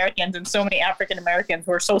Indian Americans and so many African Americans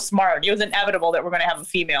who are so smart. It was inevitable that we're going to have a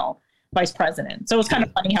female vice president. So it was kind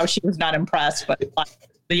of funny how she was not impressed, but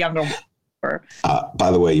the younger one.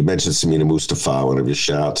 By the way, you mentioned Samina Mustafa. I want to give a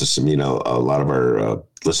shout out to Samina. A lot of our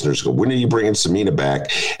listeners go, when are you bringing Samina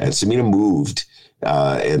back? And Samina moved.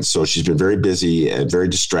 And so she's been very busy and very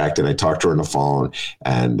distracted. I talked to her on the phone,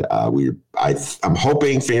 and I'm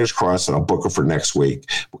hoping, fingers crossed, that I'll book her for next week.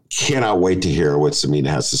 Cannot wait to hear what Samina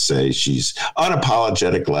has to say. She's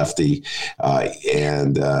unapologetic lefty,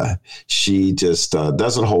 and she just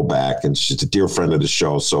doesn't hold back. And she's a dear friend of the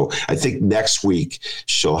show. So I think next week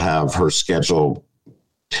she'll have her schedule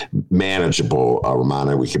manageable,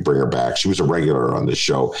 Rummana. We could bring her back. She was a regular on the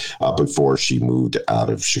show before she moved out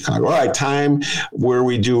of Chicago. All right, time where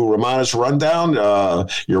we do Rummana's rundown,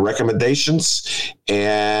 your recommendations.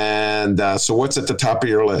 And so what's at the top of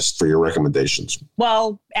your list for your recommendations?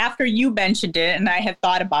 Well, after you mentioned it and I had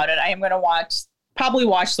thought about it, I am going to probably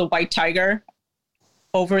watch The White Tiger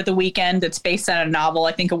over the weekend. It's based on a novel.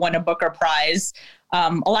 I think it won a Booker Prize. A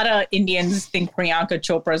lot of Indians think Priyanka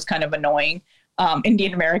Chopra is kind of annoying.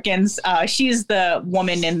 Indian Americans. She's the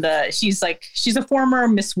woman she's a former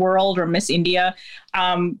Miss World or Miss India.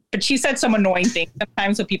 But she said some annoying things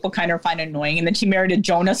sometimes that people kind of find annoying. And then she married a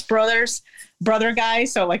Jonas Brothers brother guy.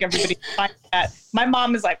 So like everybody finds that. My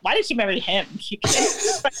mom is like, why did she marry him?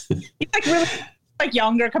 He's like really like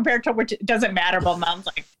younger compared to, which it doesn't matter. But mom's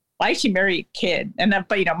like, why did she marry a kid? And then,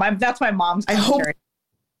 but that's my mom's. I hope.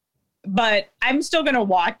 But I'm still going to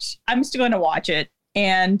watch it.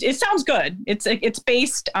 And it sounds good. It's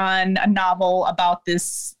based on a novel about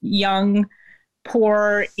this young,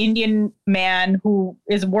 poor Indian man who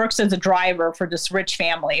works as a driver for this rich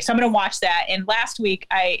family. So I'm going to watch that. And last week,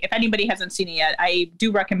 if anybody hasn't seen it yet, I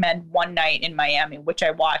do recommend One Night in Miami, which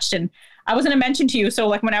I watched. And I was going to mention to you, so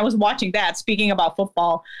like when I was watching that, speaking about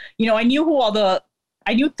football, I knew who all the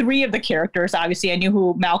I knew 3 of the characters. Obviously, I knew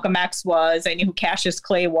who Malcolm X was. I knew who Cassius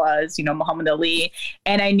Clay was, Muhammad Ali.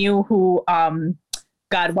 And I knew who,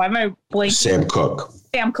 God, why am I blanking?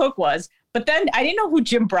 Sam Cooke was. But then I didn't know who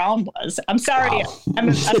Jim Brown was. I'm sorry. Wow.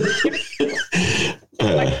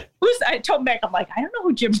 I told Mick, I'm like, I don't know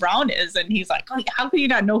who Jim Brown is. And he's like, oh, how could you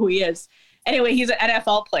not know who he is? Anyway, he's an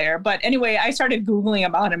NFL player. But anyway, I started Googling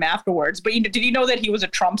about him afterwards. But did you know that he was a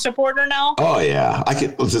Trump supporter now? Oh, yeah. I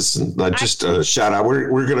could listen, just a shout out.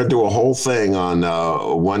 We're going to do a whole thing on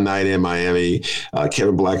One Night in Miami.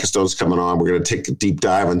 Kevin Blackstone's coming on. We're going to take a deep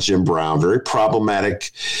dive on Jim Brown. Very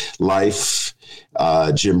problematic life.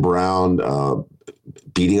 Jim Brown,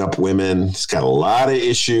 beating up women. He's got a lot of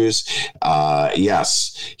issues.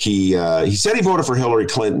 Yes, he said he voted for Hillary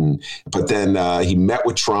Clinton, but then he met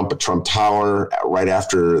with Trump at Trump Tower right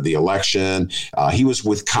after the election. He was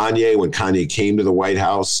with Kanye when Kanye came to the White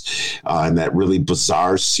House in that really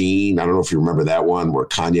bizarre scene. I don't know if you remember that one where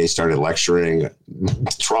Kanye started lecturing.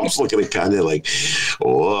 Trump's looking at Kanye like,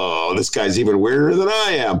 whoa, this guy's even weirder than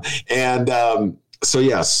I am. And so,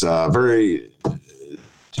 yes,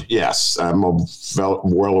 yes, I'm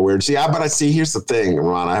well aware. See, but I see, here's the thing,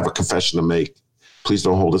 Ron, I have a confession to make. Please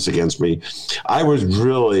don't hold this against me. I was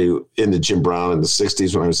really into Jim Brown in the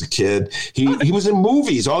 60s when I was a kid. He was in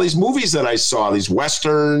movies, all these movies that I saw, these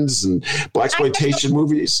Westerns and blaxploitation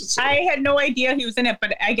movies. I had no idea he was in it,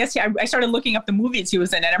 but I guess I started looking up the movies he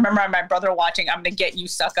was in. And I remember my brother watching I'm Gonna Get You,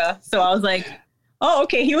 Sucker. So I was like, oh,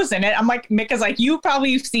 okay, he was in it. I'm like, Mick is like, you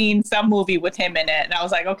probably seen some movie with him in it. And I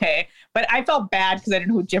was like, okay. But I felt bad because I didn't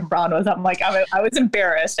know who Jim Brown was. I'm like, I was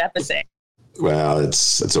embarrassed at the same. Well,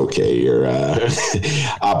 it's okay. You're,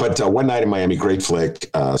 but One Night in Miami, great flick.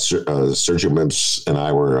 Sergio Mims and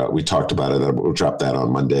I we talked about it. We'll drop that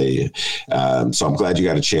on Monday. So I'm glad you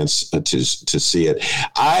got a chance to see it.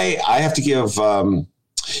 I have to give,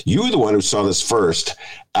 you were the one who saw this first.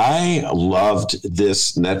 I loved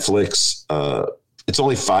this Netflix. It's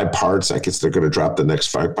only 5 parts. I guess they're going to drop the next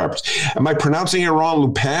 5 parts. Am I pronouncing it wrong?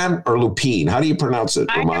 Lupin or Lupine? How do you pronounce it,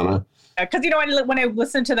 Rummana? Because when I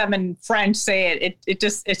listen to them in French say it's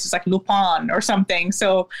just like Lupin or something.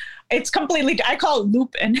 So it's completely. I call it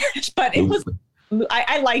Lupin, but it was.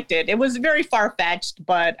 I liked it. It was very far fetched,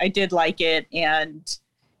 but I did like it, and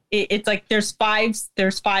it's like there's 5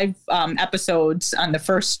 episodes on the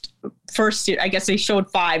first. I guess they showed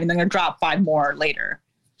 5, and then they're gonna drop 5 more later.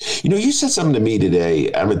 You said something to me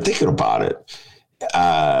today. I've been thinking about it.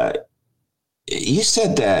 You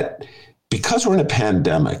said that because we're in a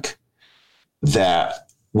pandemic,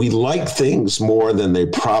 that we like things more than they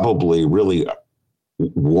probably really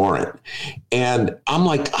warrant. And I'm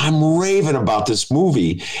like, I'm raving about this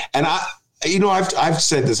movie. And I've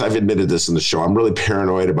said this, I've admitted this in the show. I'm really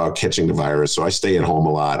paranoid about catching the virus. So I stay at home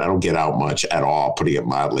a lot. I don't get out much at all, putting it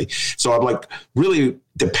mildly. So I'm like really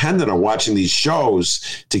dependent on watching these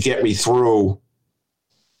shows to get me through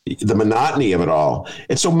the monotony of it all.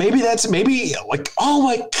 And so maybe like, oh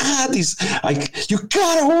my God, these, like, you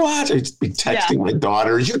gotta watch. I'd be texting my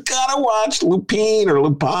daughters, you gotta watch Lupin or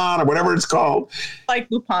Lupin or whatever it's called. Like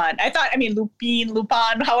Lupin.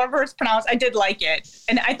 Lupin, however it's pronounced. I did like it.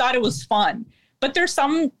 And I thought it was fun. But there's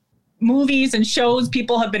some movies and shows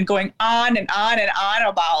people have been going on and on and on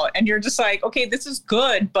about. And you're just like, okay, this is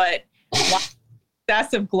good, but why?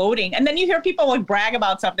 Excessive gloating, and then you hear people like brag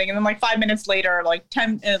about something, and then like 5 minutes later, like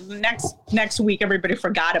 10 next week, everybody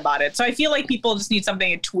forgot about it. So I feel like people just need something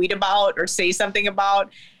to tweet about or say something about,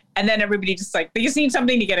 and then everybody they just need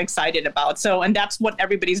something to get excited about. So, and that's what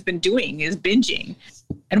everybody's been doing is binging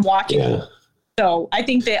and watching. Yeah. So I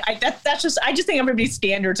think that I just think everybody's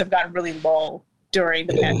standards have gotten really low during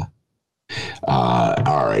the pandemic.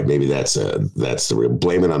 All right, maybe that's the real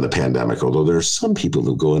blame it on the pandemic. Although there's some people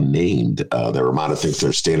who go unnamed that Rummana thinks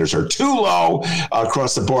their standards are too low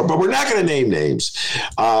across the board, but we're not going to name names.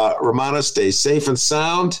 Rummana, stay safe and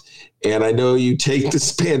sound. And I know you take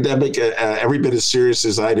this pandemic every bit as serious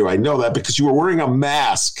as I do. I know that because you were wearing a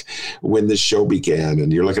mask when this show began,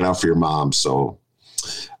 and you're looking out for your mom. So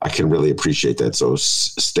I can really appreciate that. So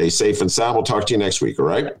stay safe and sound. We'll talk to you next week. All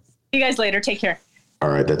right. See you guys later. Take care. All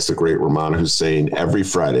right, that's the great Rummana Hussain every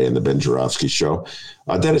Friday in the Ben Joravsky Show.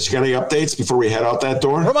 Dennis, you got any updates before we head out that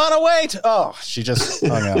door? Rummana, wait! Oh, she just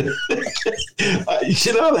hung up.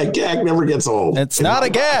 That gag never gets old. It's not a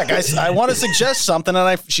gag. I want to suggest something,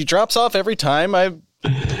 and she drops off every time. I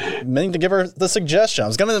meant to give her the suggestion. I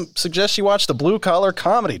was going to suggest she watch the Blue Collar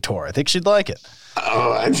Comedy Tour. I think she'd like it.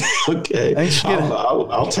 Oh, okay.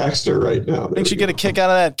 I'll text her right now. I think she'd get a kick out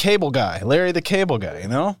of that cable guy, Larry the Cable Guy,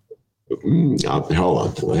 Hold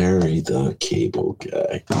on. Larry the Cable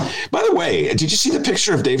Guy. By the way, did you see the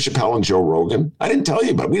picture of Dave Chappelle and Joe Rogan? I didn't tell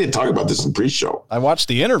you, but we didn't talk about this in pre-show. I watched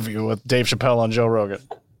the interview with Dave Chappelle on Joe Rogan.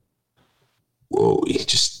 Whoa, he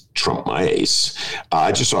just trumped my ace.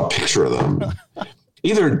 I just saw a picture of them.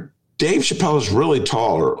 Either Dave Chappelle is really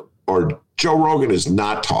tall or Joe Rogan is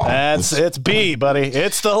not tall. It's B, buddy.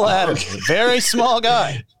 It's the latter. Very small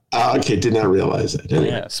guy. Okay, did not realize that. Anyway.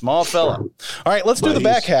 Yeah, small fella. All right, let's do the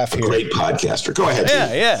back half here. Great podcaster. Go ahead.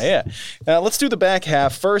 Yeah. Let's do the back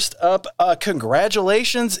half. First up,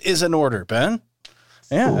 congratulations is in order, Ben.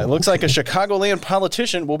 Yeah, it looks like a Chicagoland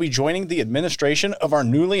politician will be joining the administration of our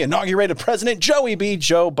newly inaugurated president, Joey B.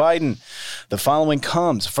 Joe Biden. The following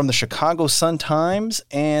comes from the Chicago Sun-Times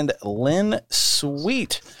and Lynn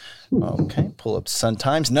Sweet. Okay, pull up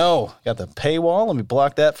Sun-Times. No, got the paywall. Let me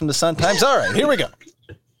block that from the Sun-Times. All right, here we go.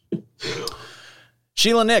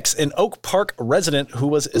 Sheila Nix, an Oak Park resident who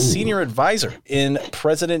was a senior advisor in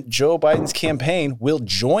President Joe Biden's campaign, will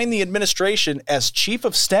join the administration as chief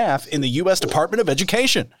of staff in the U.S. Department of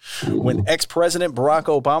Education. When ex-President Barack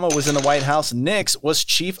Obama was in the White House, Nix was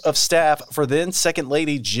chief of staff for then Second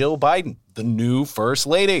Lady Jill Biden, the new First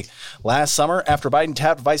Lady. Last summer, after Biden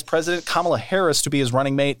tapped Vice President Kamala Harris to be his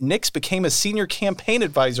running mate, Nix became a senior campaign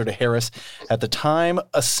advisor to Harris, at the time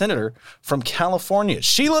a senator from California.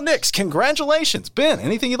 Sheila Nix, congratulations. Ben,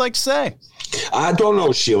 anything you'd like to say? I don't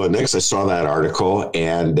know Sheila Nix. I saw that article,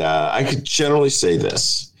 and I could generally say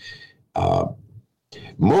this.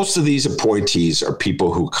 Most of these appointees are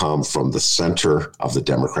people who come from the center of the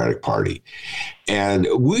Democratic Party. And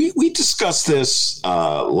we discussed this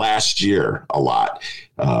last year a lot,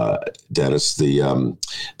 Dennis, the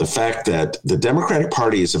fact that the Democratic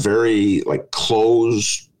Party is a very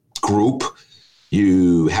closed group.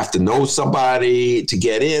 You have to know somebody to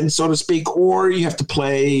get in, so to speak, or you have to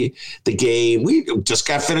play the game. We just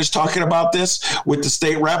got finished talking about this with the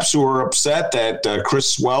state reps who were upset that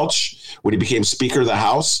Chris Welch, when he became Speaker of the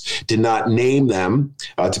House, did not name them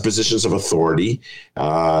to positions of authority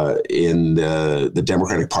in the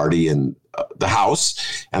Democratic Party and the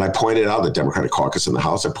House. And I pointed out, the Democratic caucus in the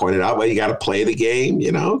House, I pointed out, well, you got to play the game,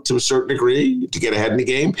 to a certain degree to get ahead in the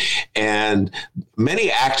game. And many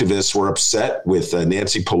activists were upset with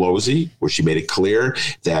Nancy Pelosi, where she made it clear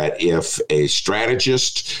that if a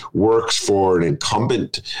strategist works for an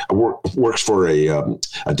incumbent, works for a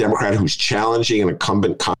Democrat who's challenging an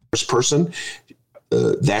incumbent congressperson,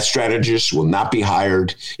 that strategist will not be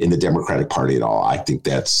hired in the Democratic Party at all. I think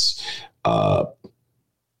that's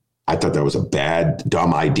I thought that was a bad,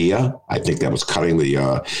 dumb idea. I think that was cutting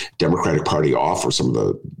the Democratic Party off for some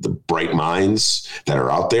of the bright minds that are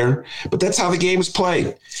out there. But that's how the game is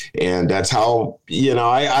played. And that's how,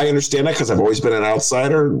 I understand that because I've always been an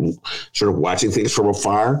outsider, sort of watching things from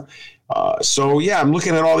afar. I'm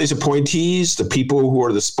looking at all these appointees, the people who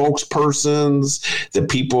are the spokespersons, the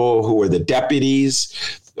people who are the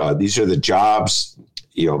deputies. These are the jobs.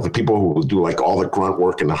 The people who will do all the grunt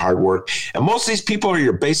work and the hard work. And most of these people are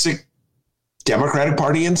your basic Democratic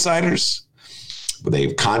Party insiders. They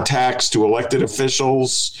have contacts to elected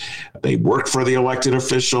officials. They work for the elected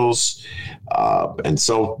officials. And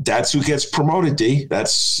so that's who gets promoted, D.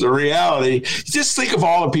 That's the reality. Just think of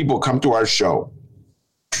all the people who come to our show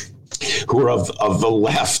who are of the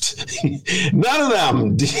left. None of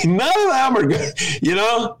them are good.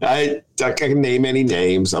 I can name any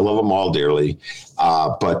names. I love them all dearly.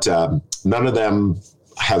 But none of them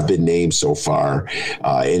have been named so far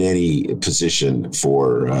in any position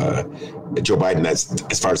for Joe Biden,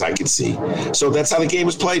 as far as I can see. So that's how the game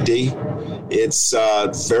is played, D. It's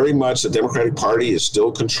very much the Democratic Party is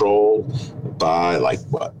still controlled by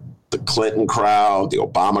the Clinton crowd, the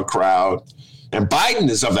Obama crowd. And Biden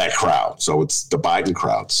is of that crowd. So it's the Biden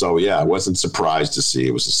crowd. So, I wasn't surprised to see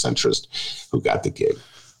it was a centrist who got the gig.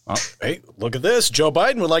 Hey, look at this. Joe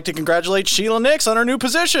Biden would like to congratulate Sheila Nix on her new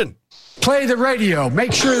position. Play the radio.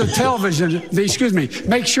 Make sure the television,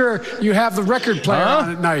 make sure you have the record player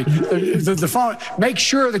on at night. The phone. Make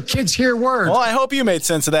sure the kids hear words. Well, I hope you made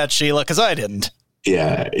sense of that, Sheila, because I didn't.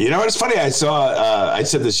 Yeah. It's funny. I saw, I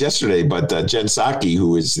said this yesterday, but Jen Psaki,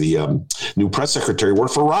 who is the new press secretary,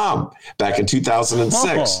 worked for Rahm back in 2006.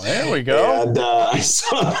 Oh, there we go. And I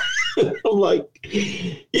saw, I'm like,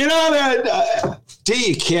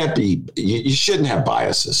 that D, you shouldn't have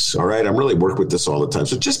biases. All right. I'm really working with this all the time.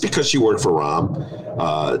 So just because you work for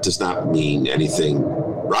Rahm does not mean anything,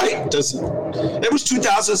 right? It was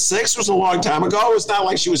 2006. It was a long time ago. It's not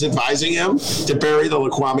like she was advising him to bury the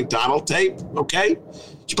Laquan McDonald tape. Okay.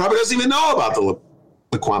 She probably doesn't even know about the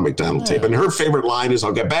the Quan McDonald tape. And her favorite line is,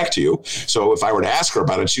 I'll get back to you. So if I were to ask her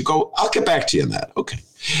about it, she'd go, I'll get back to you on that. Okay.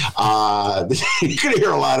 You're going to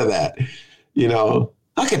hear a lot of that.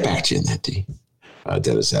 I'll get back to you on that, D.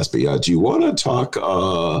 Dennis asked me, do you want to talk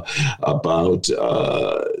about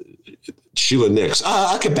Sheila Nix?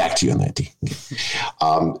 I'll get back to you on that, D.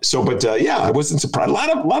 I wasn't surprised. A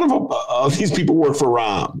lot of these people work for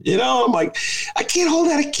Rom. I'm like, I can't hold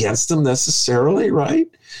that against them necessarily, right?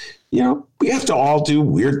 We have to all do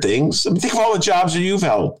weird things. I mean, think of all the jobs that you've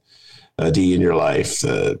held, D, in your life.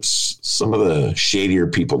 Some of the shadier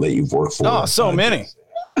people that you've worked for. Oh, so many.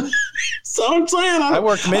 So I'm saying, I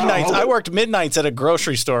worked midnights. I worked midnights at a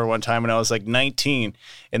grocery store one time when I was like 19,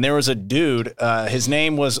 and there was a dude. His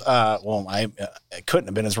name was it couldn't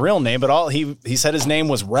have been his real name, but he said his name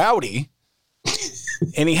was Rowdy,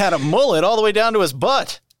 and he had a mullet all the way down to his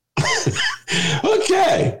butt.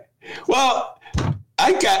 Okay, well,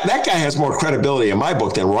 that guy has more credibility in my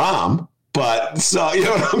book than Rom. But so you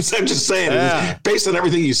know what I'm saying? I'm just saying, based on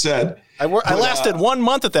everything you said. I lasted 1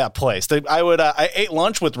 month at that place. I ate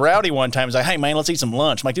lunch with Rowdy one time. He's like, hey, man, let's eat some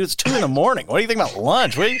lunch. I'm like, dude, it's 2 a.m. What do you think about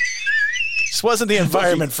lunch? This wasn't the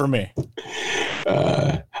environment for me.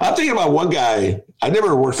 I'm thinking about one guy. I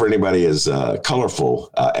never worked for anybody as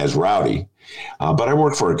colorful as Rowdy, but I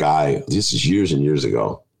worked for a guy. This is years and years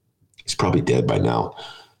ago. He's probably dead by now.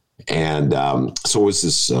 And so it was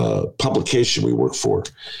this publication we worked for.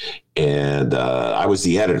 And I was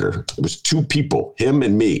the editor. It was 2 people, him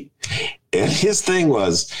and me. And his thing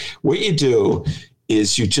was, what you do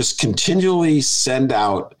is you just continually send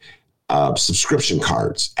out subscription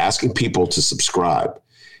cards asking people to subscribe,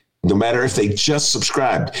 no matter if they just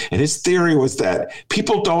subscribed. And his theory was that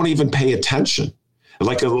people don't even pay attention.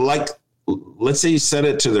 Like let's say you send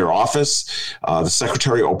it to their office. The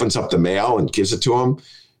secretary opens up the mail and gives it to them.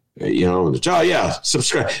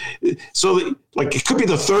 Subscribe. So it could be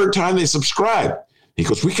the 3rd time they subscribe. He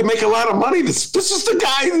goes, we can make a lot of money. This is the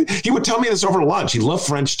guy. He would tell me this over lunch. He loved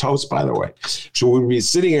French toast, by the way. So we'd be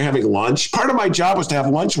sitting here having lunch. Part of my job was to have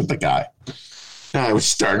lunch with the guy. I was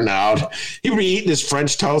starting out. He would be eating his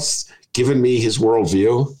French toast, giving me his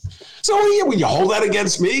worldview. So when you hold that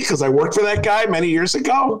against me, because I worked for that guy many years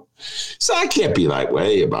ago. So I can't be that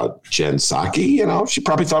way about Jen Psaki. She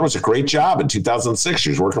probably thought it was a great job in 2006. She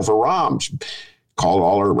was working for Rom. She called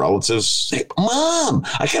all her relatives. Hey, Mom,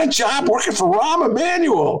 I got a job working for Rahm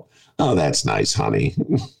Emanuel. Oh, that's nice, honey.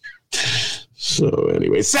 So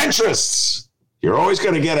anyway, centrists. You're always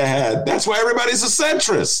going to get ahead. That's why everybody's a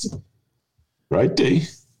centrist. Right, D?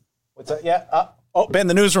 What's that? Yeah. Ben,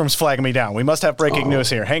 the newsroom's flagging me down. We must have breaking news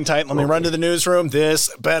here. Hang tight. Let me run to the newsroom.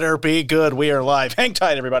 This better be good. We are live. Hang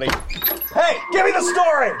tight, everybody. Hey, give me the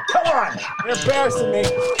story. Come on. You're embarrassing me.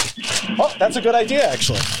 Oh, that's a good idea,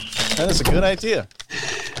 actually. That is a good idea.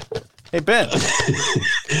 Hey, Ben,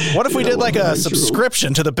 what if we did like a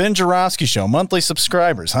subscription to the Ben Joravsky Show, monthly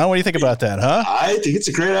subscribers, huh? What do you think about that, huh? I think it's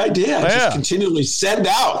a great idea. Yeah. Just continually send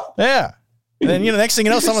out. Yeah. And then, next thing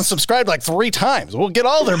you know, someone subscribed like 3 times. We'll get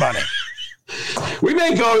all their money. We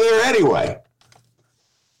may go there anyway.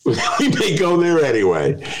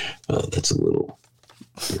 That's a little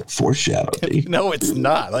foreshadowing. No, it's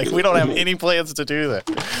not. Like, we don't have any plans to do that.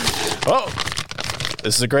 Oh,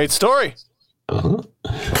 this is a great story. Uh-huh.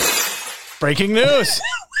 Breaking news.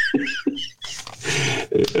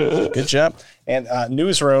 Good job. And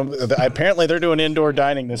newsroom, apparently they're doing indoor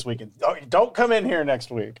dining this weekend. Oh, don't come in here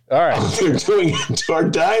next week. All right. They're doing indoor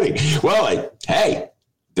dining. Well, hey,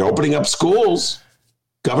 they're opening up schools.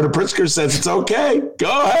 Governor Pritzker says it's okay.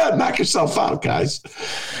 Go ahead. Knock yourself out, guys.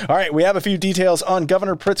 All right. We have a few details on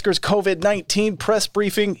Governor Pritzker's COVID-19 press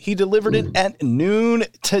briefing. He delivered it at noon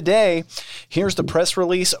today. Here's the press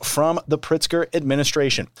release from the Pritzker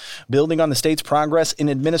administration. Building on the state's progress in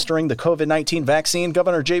administering the COVID-19 vaccine,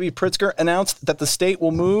 Governor J.B. Pritzker announced that the state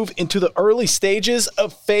will move into the early stages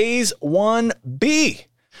of Phase 1B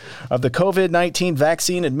of the COVID-19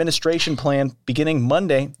 vaccine administration plan beginning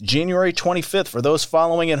Monday, January 25th. For those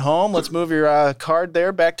following at home, let's move your card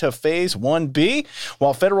there back to Phase 1B.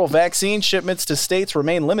 While federal vaccine shipments to states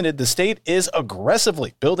remain limited, the state is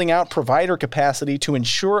aggressively building out provider capacity to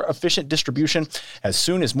ensure efficient distribution as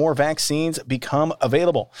soon as more vaccines become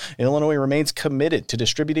available. Illinois remains committed to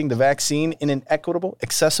distributing the vaccine in an equitable,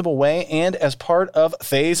 accessible way, and as part of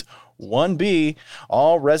Phase 1B,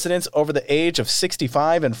 all residents over the age of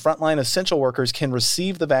 65 and frontline essential workers can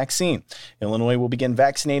receive the vaccine. Illinois will begin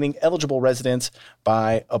vaccinating eligible residents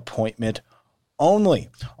by appointment only.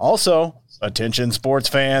 Also, attention sports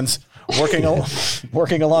fans, working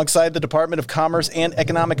alongside the Department of Commerce and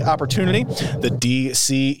Economic Opportunity, the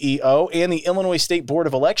DCEO, and the Illinois State Board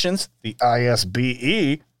of Elections, the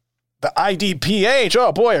ISBE, The IDPH.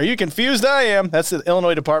 Oh, boy, are you confused? I am. That's the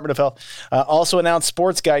Illinois Department of Health. Also announced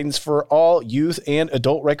sports guidance for all youth and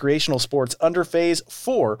adult recreational sports under Phase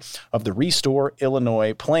 4 of the Restore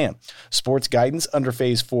Illinois plan. Sports guidance under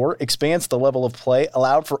Phase 4 expands the level of play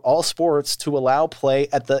allowed for all sports to allow play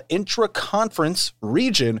at the intra-conference,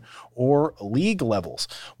 region, or league levels.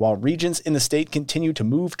 While regions in the state continue to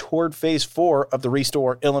move toward Phase 4 of the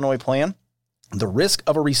Restore Illinois plan, the risk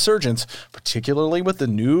of a resurgence, particularly with the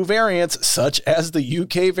new variants such as the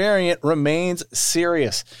UK variant, remains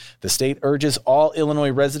serious. The state urges all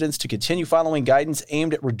Illinois residents to continue following guidance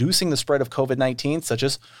aimed at reducing the spread of COVID-19, such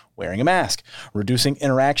as wearing a mask, reducing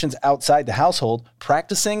interactions outside the household,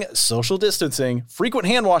 practicing social distancing, frequent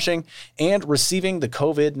hand washing, and receiving the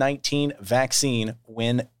COVID-19 vaccine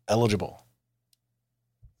when eligible.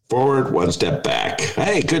 Forward, one step back.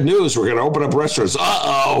 Hey, good news. We're going to open up restaurants.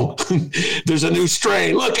 Uh-oh. There's a new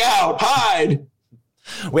strain. Look out. Hide.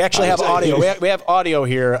 We actually have audio. We have audio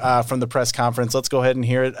here from the press conference. Let's go ahead and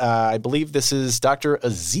hear it. I believe this is Dr.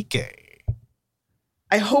 Ezike.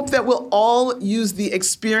 I hope that we'll all use the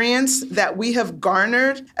experience that we have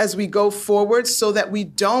garnered as we go forward so that we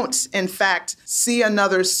don't, in fact, see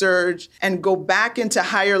another surge and go back into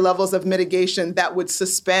higher levels of mitigation that would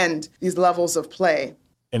suspend these levels of play.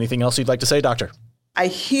 Anything else you'd like to say, Doctor? I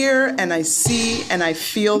hear and I see and I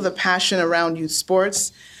feel the passion around youth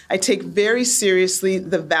sports. I take very seriously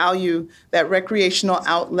the value that recreational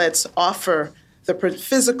outlets offer the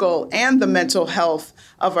physical and the mental health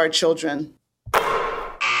of our children.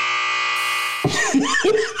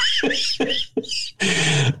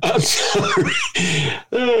 I'm sorry.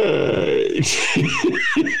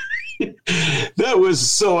 That was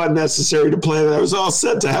so unnecessary to play that. I was all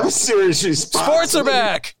set to have a serious response. Sports are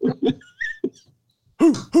back.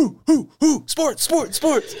 Sports.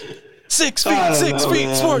 6 feet, 6 feet,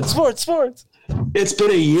 man. Sports. It's been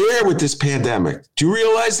a year with this pandemic. Do you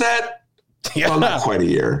realize that? Yeah. Well, not quite a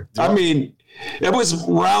year. Yeah. I mean, it was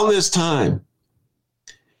around this time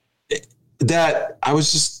that I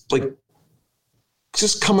was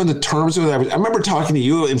just coming to terms with it. I remember talking to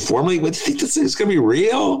you informally. Do you think this thing's going to be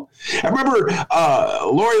real? I remember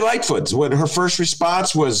Lori Lightfoot, when her first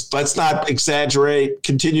response was, let's not exaggerate,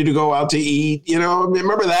 continue to go out to eat. You know,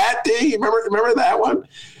 remember that, Dee? Remember that one?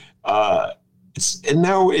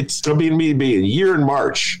 Now it's going to be a year in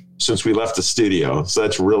March since we left the studio. So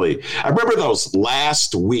that's really, I remember those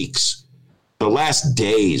last weeks, the last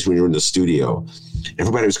days when you were in the studio.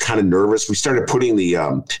 Everybody was kind of nervous. We started putting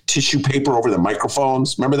the tissue paper over the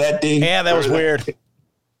microphones. Remember that, Dee? Yeah, that was weird.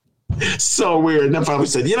 So weird. And then finally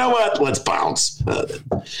said, you know what? Let's bounce.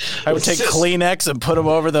 I would take Kleenex and put them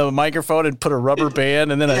over the microphone and put a rubber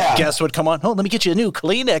band, and then a guest would come on. Oh, let me get you a new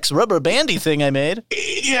Kleenex rubber bandy thing I made.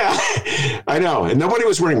 Yeah, I know. And nobody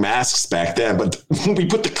was wearing masks back then, but we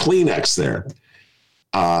put the Kleenex there.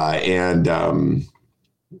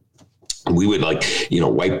 We would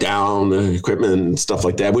wipe down the equipment and stuff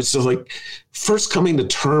like that, which is like first coming to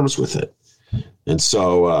terms with it. And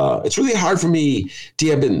so it's really hard for me.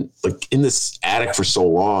 I've been in this attic for so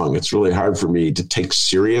long. It's really hard for me to take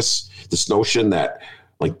serious this notion that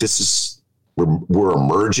we're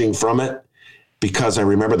emerging from it, because I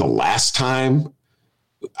remember the last time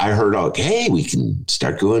I heard, hey, we can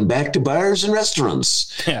start going back to bars and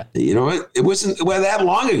restaurants. Yeah. It wasn't that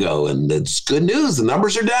long ago, and it's good news. The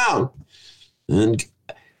numbers are down. And,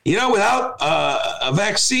 without a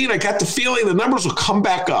vaccine, I got the feeling the numbers will come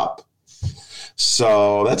back up.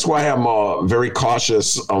 So that's why I'm very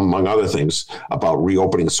cautious, among other things, about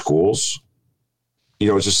reopening schools.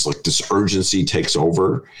 It's just like this urgency takes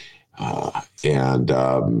over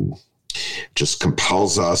and just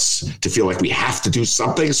compels us to feel like we have to do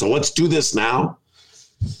something. So let's do this now.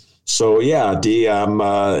 So, yeah, Dee,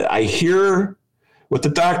 I hear what the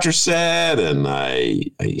doctor said, and I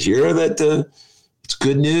hear that it's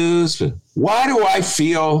good news. But why do I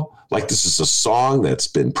feel like this is a song that's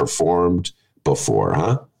been performed before,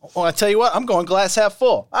 huh? Well, I tell you what, I'm going glass half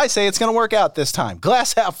full. I say it's going to work out this time.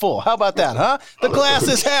 Glass half full. How about that, huh? The glass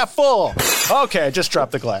is half full. Okay, just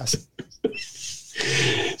drop the glass.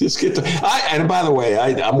 Just and by the way,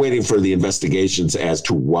 I'm waiting for the investigations as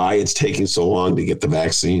to why it's taking so long to get the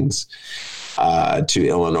vaccines to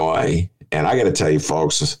Illinois. And I got to tell you,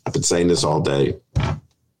 folks, I've been saying this all day.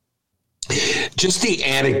 Just the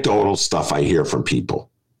anecdotal stuff I hear from people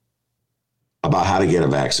about how to get a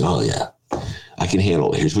vaccine. Oh, yeah, I can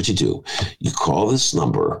handle it. Here's what you do. You call this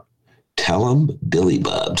number, tell them Billy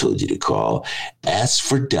Bob told you to call, ask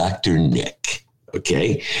for Dr. Nick.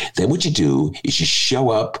 Okay. Then what you do is you show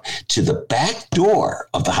up to the back door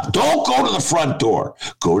of the house. Don't go to the front door.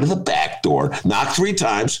 Go to the back door, knock 3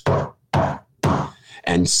 times.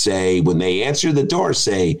 and say, when they answer the door,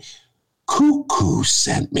 say, cuckoo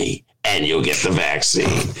sent me, and you'll get the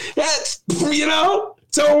vaccine. That's,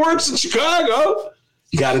 that's how it works in Chicago.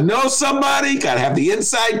 You got to know somebody, got to have the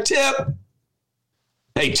inside tip.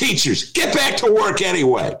 Hey, teachers, get back to work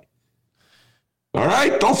anyway. All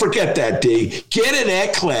right? Don't forget that, D. Get in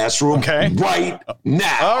that classroom right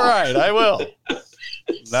now. All right, I will.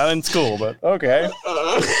 Not in school, but okay.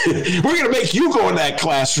 We're going to make you go in that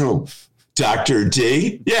classroom, Dr.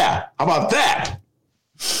 D. Yeah, how about that?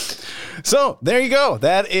 So there you go.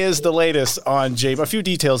 That is the latest on a few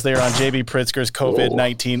details there on J.B. Pritzker's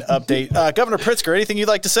COVID-19 update. Governor Pritzker, anything you'd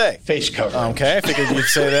like to say? Face cover. Okay, I figured you'd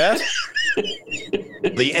say that.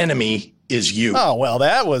 The enemy is you. Oh, well,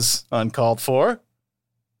 that was uncalled for.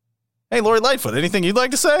 Hey, Lori Lightfoot, anything you'd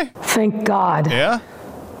like to say? Thank God. Yeah?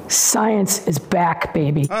 Science is back,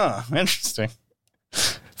 baby. Oh, interesting.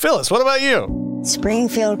 Phyllis, what about you?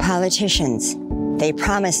 Springfield politicians. They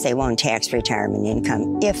promise they won't tax retirement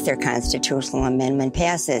income if their constitutional amendment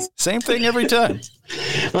passes. Same thing every time.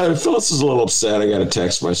 Phyllis is a little upset. I got a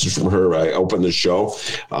text message from her. I opened the show.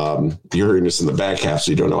 You're hearing this in the back half,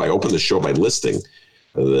 so you don't know. I opened the show by listing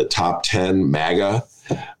the top 10 MAGA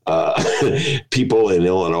people in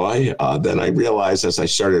Illinois. Then I realized as I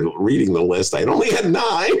started reading the list, I only had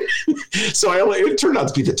 9. So it turned out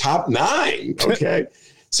to be the top 9. Okay.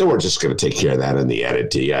 So we're just going to take care of that in the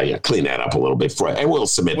edit. Yeah, clean that up a little bit for it, and we'll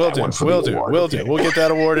submit that one for the award. We'll do. We'll get that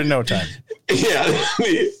award in no time. Yeah.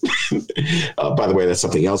 By the way, that's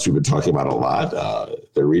something else we've been talking about a lot.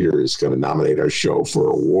 The reader is going to nominate our show for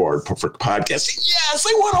award for podcasting. Yes,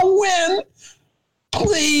 they want to win.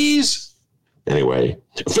 Please. Anyway,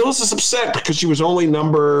 Phyllis is upset because she was only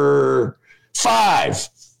number 5.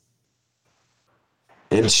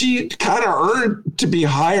 And she kind of earned to be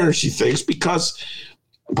higher, she thinks, because...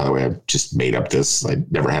 By the way, I've just made up this. I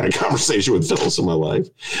never had a conversation with Phyllis in my life.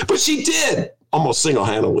 But she did almost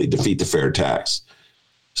single-handedly defeat the fair tax.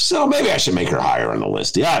 So maybe I should make her higher on the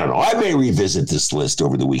list. Yeah, I don't know. I may revisit this list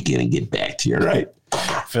over the weekend and get back to you, right?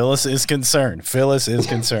 Phyllis is concerned. So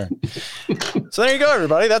there you go,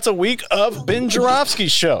 everybody. That's a week of Ben Joravsky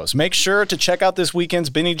shows. Make sure to check out this weekend's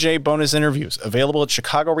Benny J bonus interviews, available at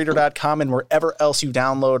chicagoreader.com and wherever else you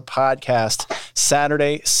download podcasts,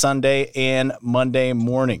 Saturday, Sunday, and Monday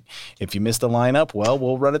morning. If you missed the lineup, well,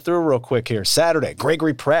 we'll run it through real quick here. Saturday,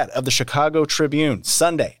 Gregory Pratt of the Chicago Tribune.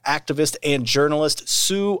 Sunday, activist and journalist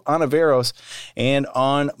Sue Ontiveros. And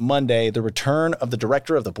on Monday, the return of the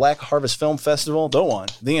director of the Black Harvest Film Festival, the one,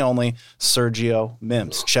 the only, Sergio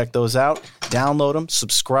Mims. Check those out. Download them.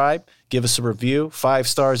 Subscribe. Give us a review. 5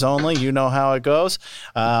 stars only. You know how it goes.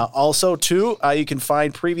 Also, too, you can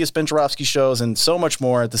find previous Ben Joravsky shows and so much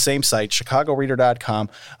more at the same site, chicagoreader.com.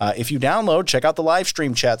 If you download, check out the live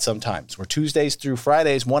stream chat sometimes. We're Tuesdays through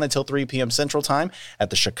Fridays, 1 until 3 p.m. Central Time at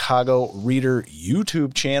the Chicago Reader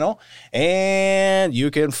YouTube channel. And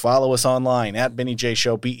you can follow us online at Benny J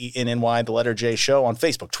Show, BENNY, the letter J Show, on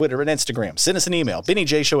Facebook, Twitter, and Instagram. Send us an email,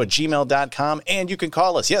 bennyjshow@gmail.com. And you can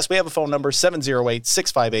call us. Yes, we have a phone number,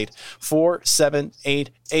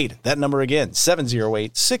 708-658-4788. That number again,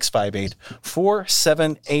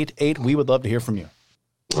 708-658-4788. We would love to hear from you.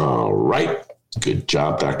 All right. Good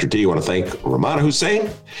job, Dr. D. I want to thank Rummana Hussain,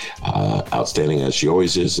 outstanding as she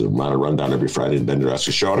always is. The Rummana Rundown every Friday in the Ben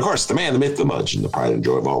Joravsky Show. And, of course, the man, the myth, the legend, the pride and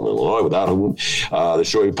joy of all Illinois, without whom the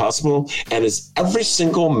show would be possible. And is every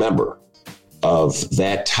single member of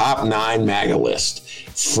that top 9 MAGA list,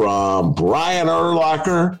 from Brian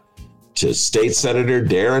Urlacher to State Senator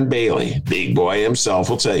Darren Bailey, big boy himself,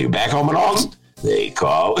 will tell you, back home in Alton, they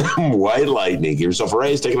call him White Lightning. Give yourself a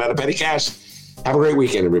raise, take it out of petty cash. Have a great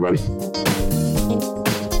weekend, everybody.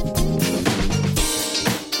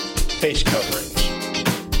 Face coverage.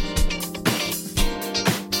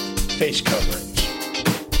 Face coverage.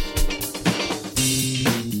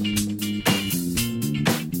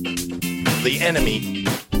 The enemy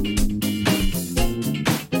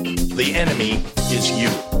is you.